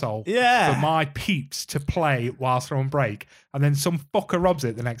console Yeah. for my peeps to play whilst they're on break. And then some fucker robs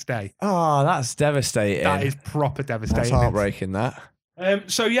it the next day. Oh, that's devastating. That is proper devastating. That's heartbreaking, that.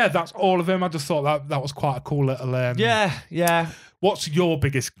 So, yeah, that's all of them. I just thought that was quite a cool little... Yeah. What's your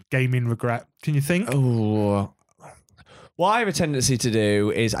biggest gaming regret? Can you think? Oh. What I have a tendency to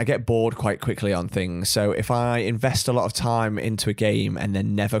do is I get bored quite quickly on things. So if I invest a lot of time into a game and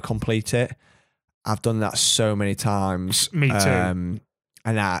then never complete it, I've done that so many times. Me too. And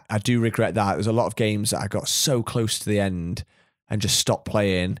I do regret that. There's a lot of games that I got so close to the end and just stopped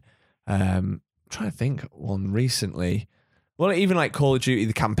playing. I'm trying to think one recently. Well, even like Call of Duty,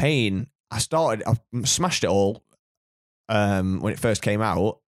 the campaign, I smashed it all when it first came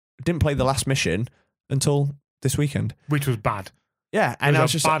out. Didn't play the last mission until this weekend. Which was bad. Yeah, and It I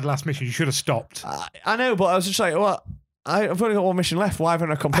was was a just bad last mission. You should have stopped. I know, but I was just like, well, I've only got one mission left. Why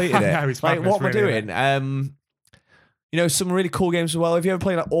haven't I completed it? I know, it's like, madness, what am I really, doing? Some really cool games as well. Have you ever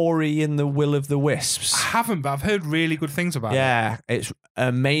played like Ori and the Will of the Wisps? I haven't, but I've heard really good things about it. Yeah, it's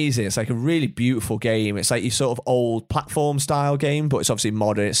amazing. It's like a really beautiful game. It's like your sort of old platform style game, but it's obviously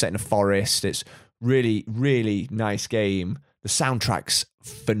modern. It's set in a forest. It's really, really nice game. The soundtrack's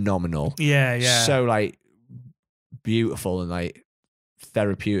phenomenal. Yeah. So like beautiful and like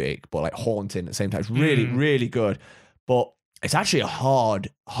therapeutic, but like haunting at the same time. It's really, really good. But it's actually a hard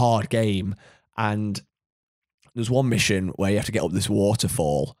game. And there's one mission where you have to get up this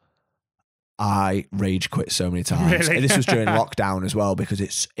waterfall. I rage quit so many times. Really? And this was during lockdown as well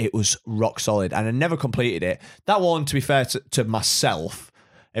because it was rock solid and I never completed it. That one, to be fair to myself,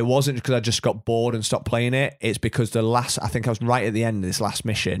 it wasn't because I just got bored and stopped playing it. It's because I think I was right at the end of this last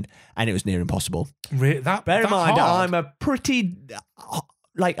mission and it was near impossible. Bear in mind, I'm a pretty...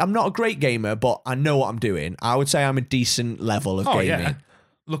 I'm not a great gamer, but I know what I'm doing. I would say I'm a decent level of gaming. Yeah.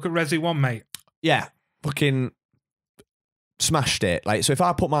 Look at Resi 1, mate. Yeah, fucking smashed it. Like, so if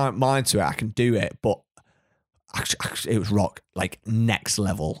I put my mind to it, I can do it. But actually, it was next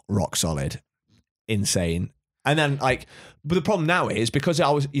level, rock solid, insane. And then but the problem now is because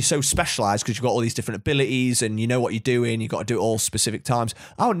you're so specialised because you've got all these different abilities and you know what you're doing, you've got to do it all specific times.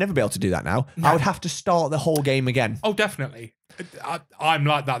 I would never be able to do that now. No. I would have to start the whole game again. Oh, definitely. I'm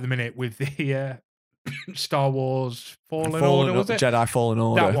like that at the minute with the Star Wars Fallen Order, was it? Jedi Fallen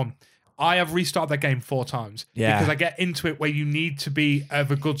Order. That one. I have restarted that game 4 times. Yeah. Because I get into it where you need to be of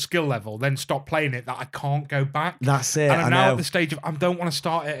a good skill level, then stop playing it that I can't go back. That's it. And I'm I now know. at the stage of I don't want to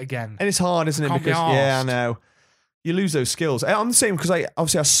start it again. And it's hard, isn't it? Can't be Because yeah, I arsed. know. You lose those skills. I'm the same because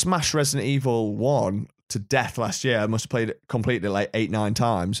I smashed Resident Evil 1 to death last year. I must have completed it like 8-9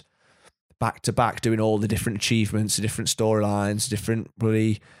 times, back to back, doing all the different achievements, the different storylines, different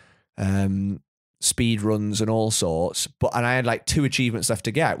bloody speed runs and all sorts. And I had like 2 achievements left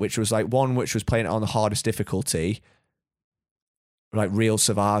to get, which was like one which was playing it on the hardest difficulty, like real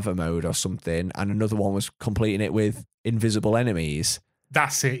survivor mode or something, and another one was completing it with invisible enemies.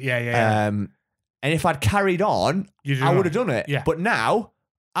 That's it. Yeah. And if I'd carried on, You I would have done it. Yeah. But now,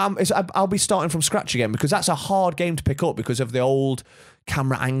 I'll be starting from scratch again because that's a hard game to pick up because of the old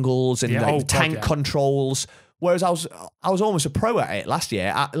camera angles and Yeah, like oh, the tank God, yeah. controls. Whereas I was almost a pro at it last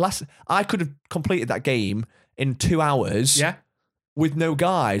year. I could have completed that game in 2 hours. Yeah. With no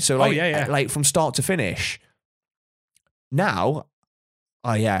guide. So like, yeah. like from start to finish. Now,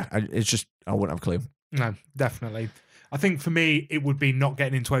 it's just I wouldn't have a clue. No, definitely. I think for me, it would be not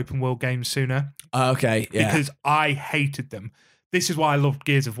getting into open world games sooner. Okay, yeah. Because I hated them. This is why I loved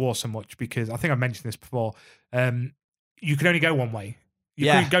Gears of War so much, because I think I mentioned this before. You could only go one way.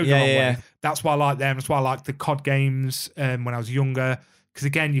 You couldn't go the wrong way. That's why I like them. That's why I like the COD games when I was younger. Because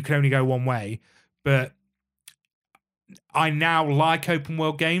again, you could only go one way. But I now like open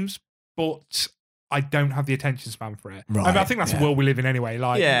world games, but I don't have the attention span for it. Right, I mean, I think that's the world we live in anyway.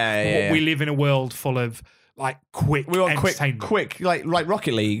 Like, we live in a world full of like quick We want entertainment. quick, like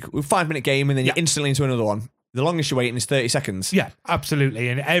Rocket League, with 5-minute game, and then you're instantly into another one. The longest you're waiting is 30 seconds. Yeah, absolutely.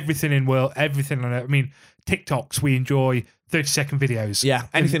 And everything on it. I mean, TikToks, we enjoy 30-second videos. Yeah,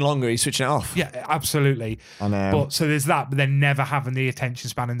 anything longer, you're switching it off. Yeah, absolutely. I know. But so there's that, but then never having the attention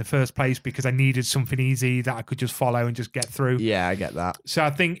span in the first place because I needed something easy that I could just follow and just get through. Yeah, I get that. So I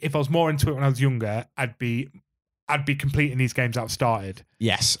think if I was more into it when I was younger, I'd be completing these games that I've started.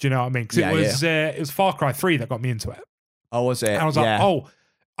 Yes. Do you know what I mean? Because it was Far Cry 3 that got me into it. Oh, was it? And I was like, oh,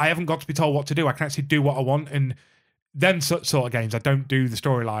 I haven't got to be told what to do. I can actually do what I want. And then sort of games, I don't do the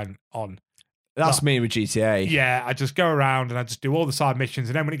storyline on. That's me with GTA. Yeah, I just go around and I just do all the side missions.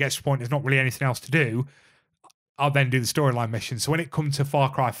 And then when it gets to a point, there's not really anything else to do. I'll then do the storyline missions. So when it comes to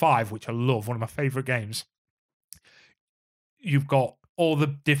Far Cry 5, which I love, one of my favorite games, you've got all the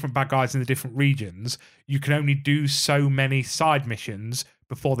different bad guys in the different regions. You can only do so many side missions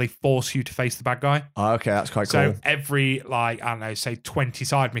before they force you to face the bad guy. Oh, okay, that's quite So cool. every, like, I don't know, say 20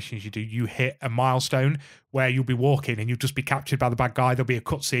 side missions you do, you hit a milestone where you'll be walking and you'll just be captured by the bad guy. There'll be a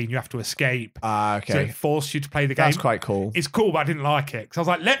cutscene, you have to escape. Okay. So it forced you to play the game. That's quite cool. It's cool, but I didn't like it. Because I was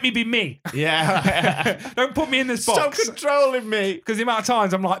like, let me be me. Yeah. Don't put me in this Stop box. controlling me. Because the amount of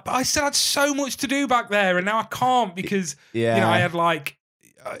times I'm like, but I still had so much to do back there and now I can't because, Yeah. you know, I had like,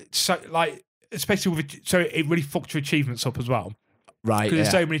 especially with, so it really fucked your achievements up as well. Right. Because Yeah.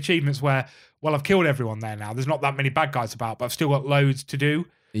 there's so many achievements where, well, I've killed everyone there now. There's not that many bad guys about, but I've still got loads to do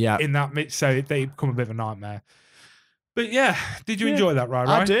Yeah. in that mix. So they become a bit of a nightmare. But yeah, did you enjoy that ride?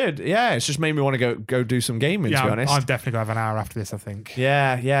 I did. Yeah. It's just made me want to go do some gaming, Yeah, to be honest. I'm definitely going to have an hour after this, I think.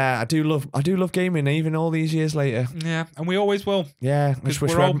 Yeah. I do love gaming, even all these years later. Yeah, and we always will. Yeah. Because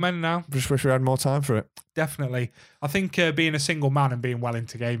we're old men now. Just wish we had more time for it. Definitely. I think being a single man and being well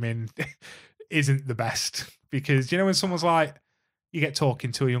into gaming isn't the best. Because, you know, when someone's like, you get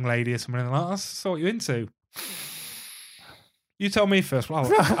talking to a young lady or something, and they're like, that's what you're into. You tell me first. Well,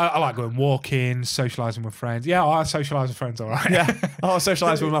 I like going walking, socialising with friends. Yeah, I socialise with friends, all right. Yeah. Oh, I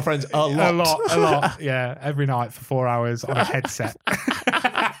socialise with my friends a lot. A lot. Yeah, every night for 4 hours on a headset.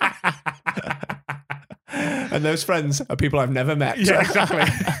 And those friends are people I've never met. Yeah, exactly.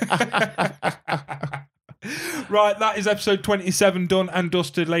 Right, that is episode 27 done and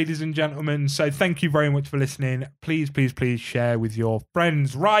dusted, ladies and gentlemen. So thank you very much for listening. Please share with your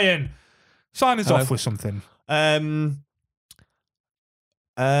friends. Ryan, sign us off with something.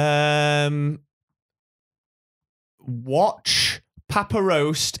 Watch Papa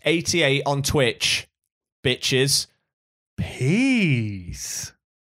Roast 88 on Twitch, bitches. Peace.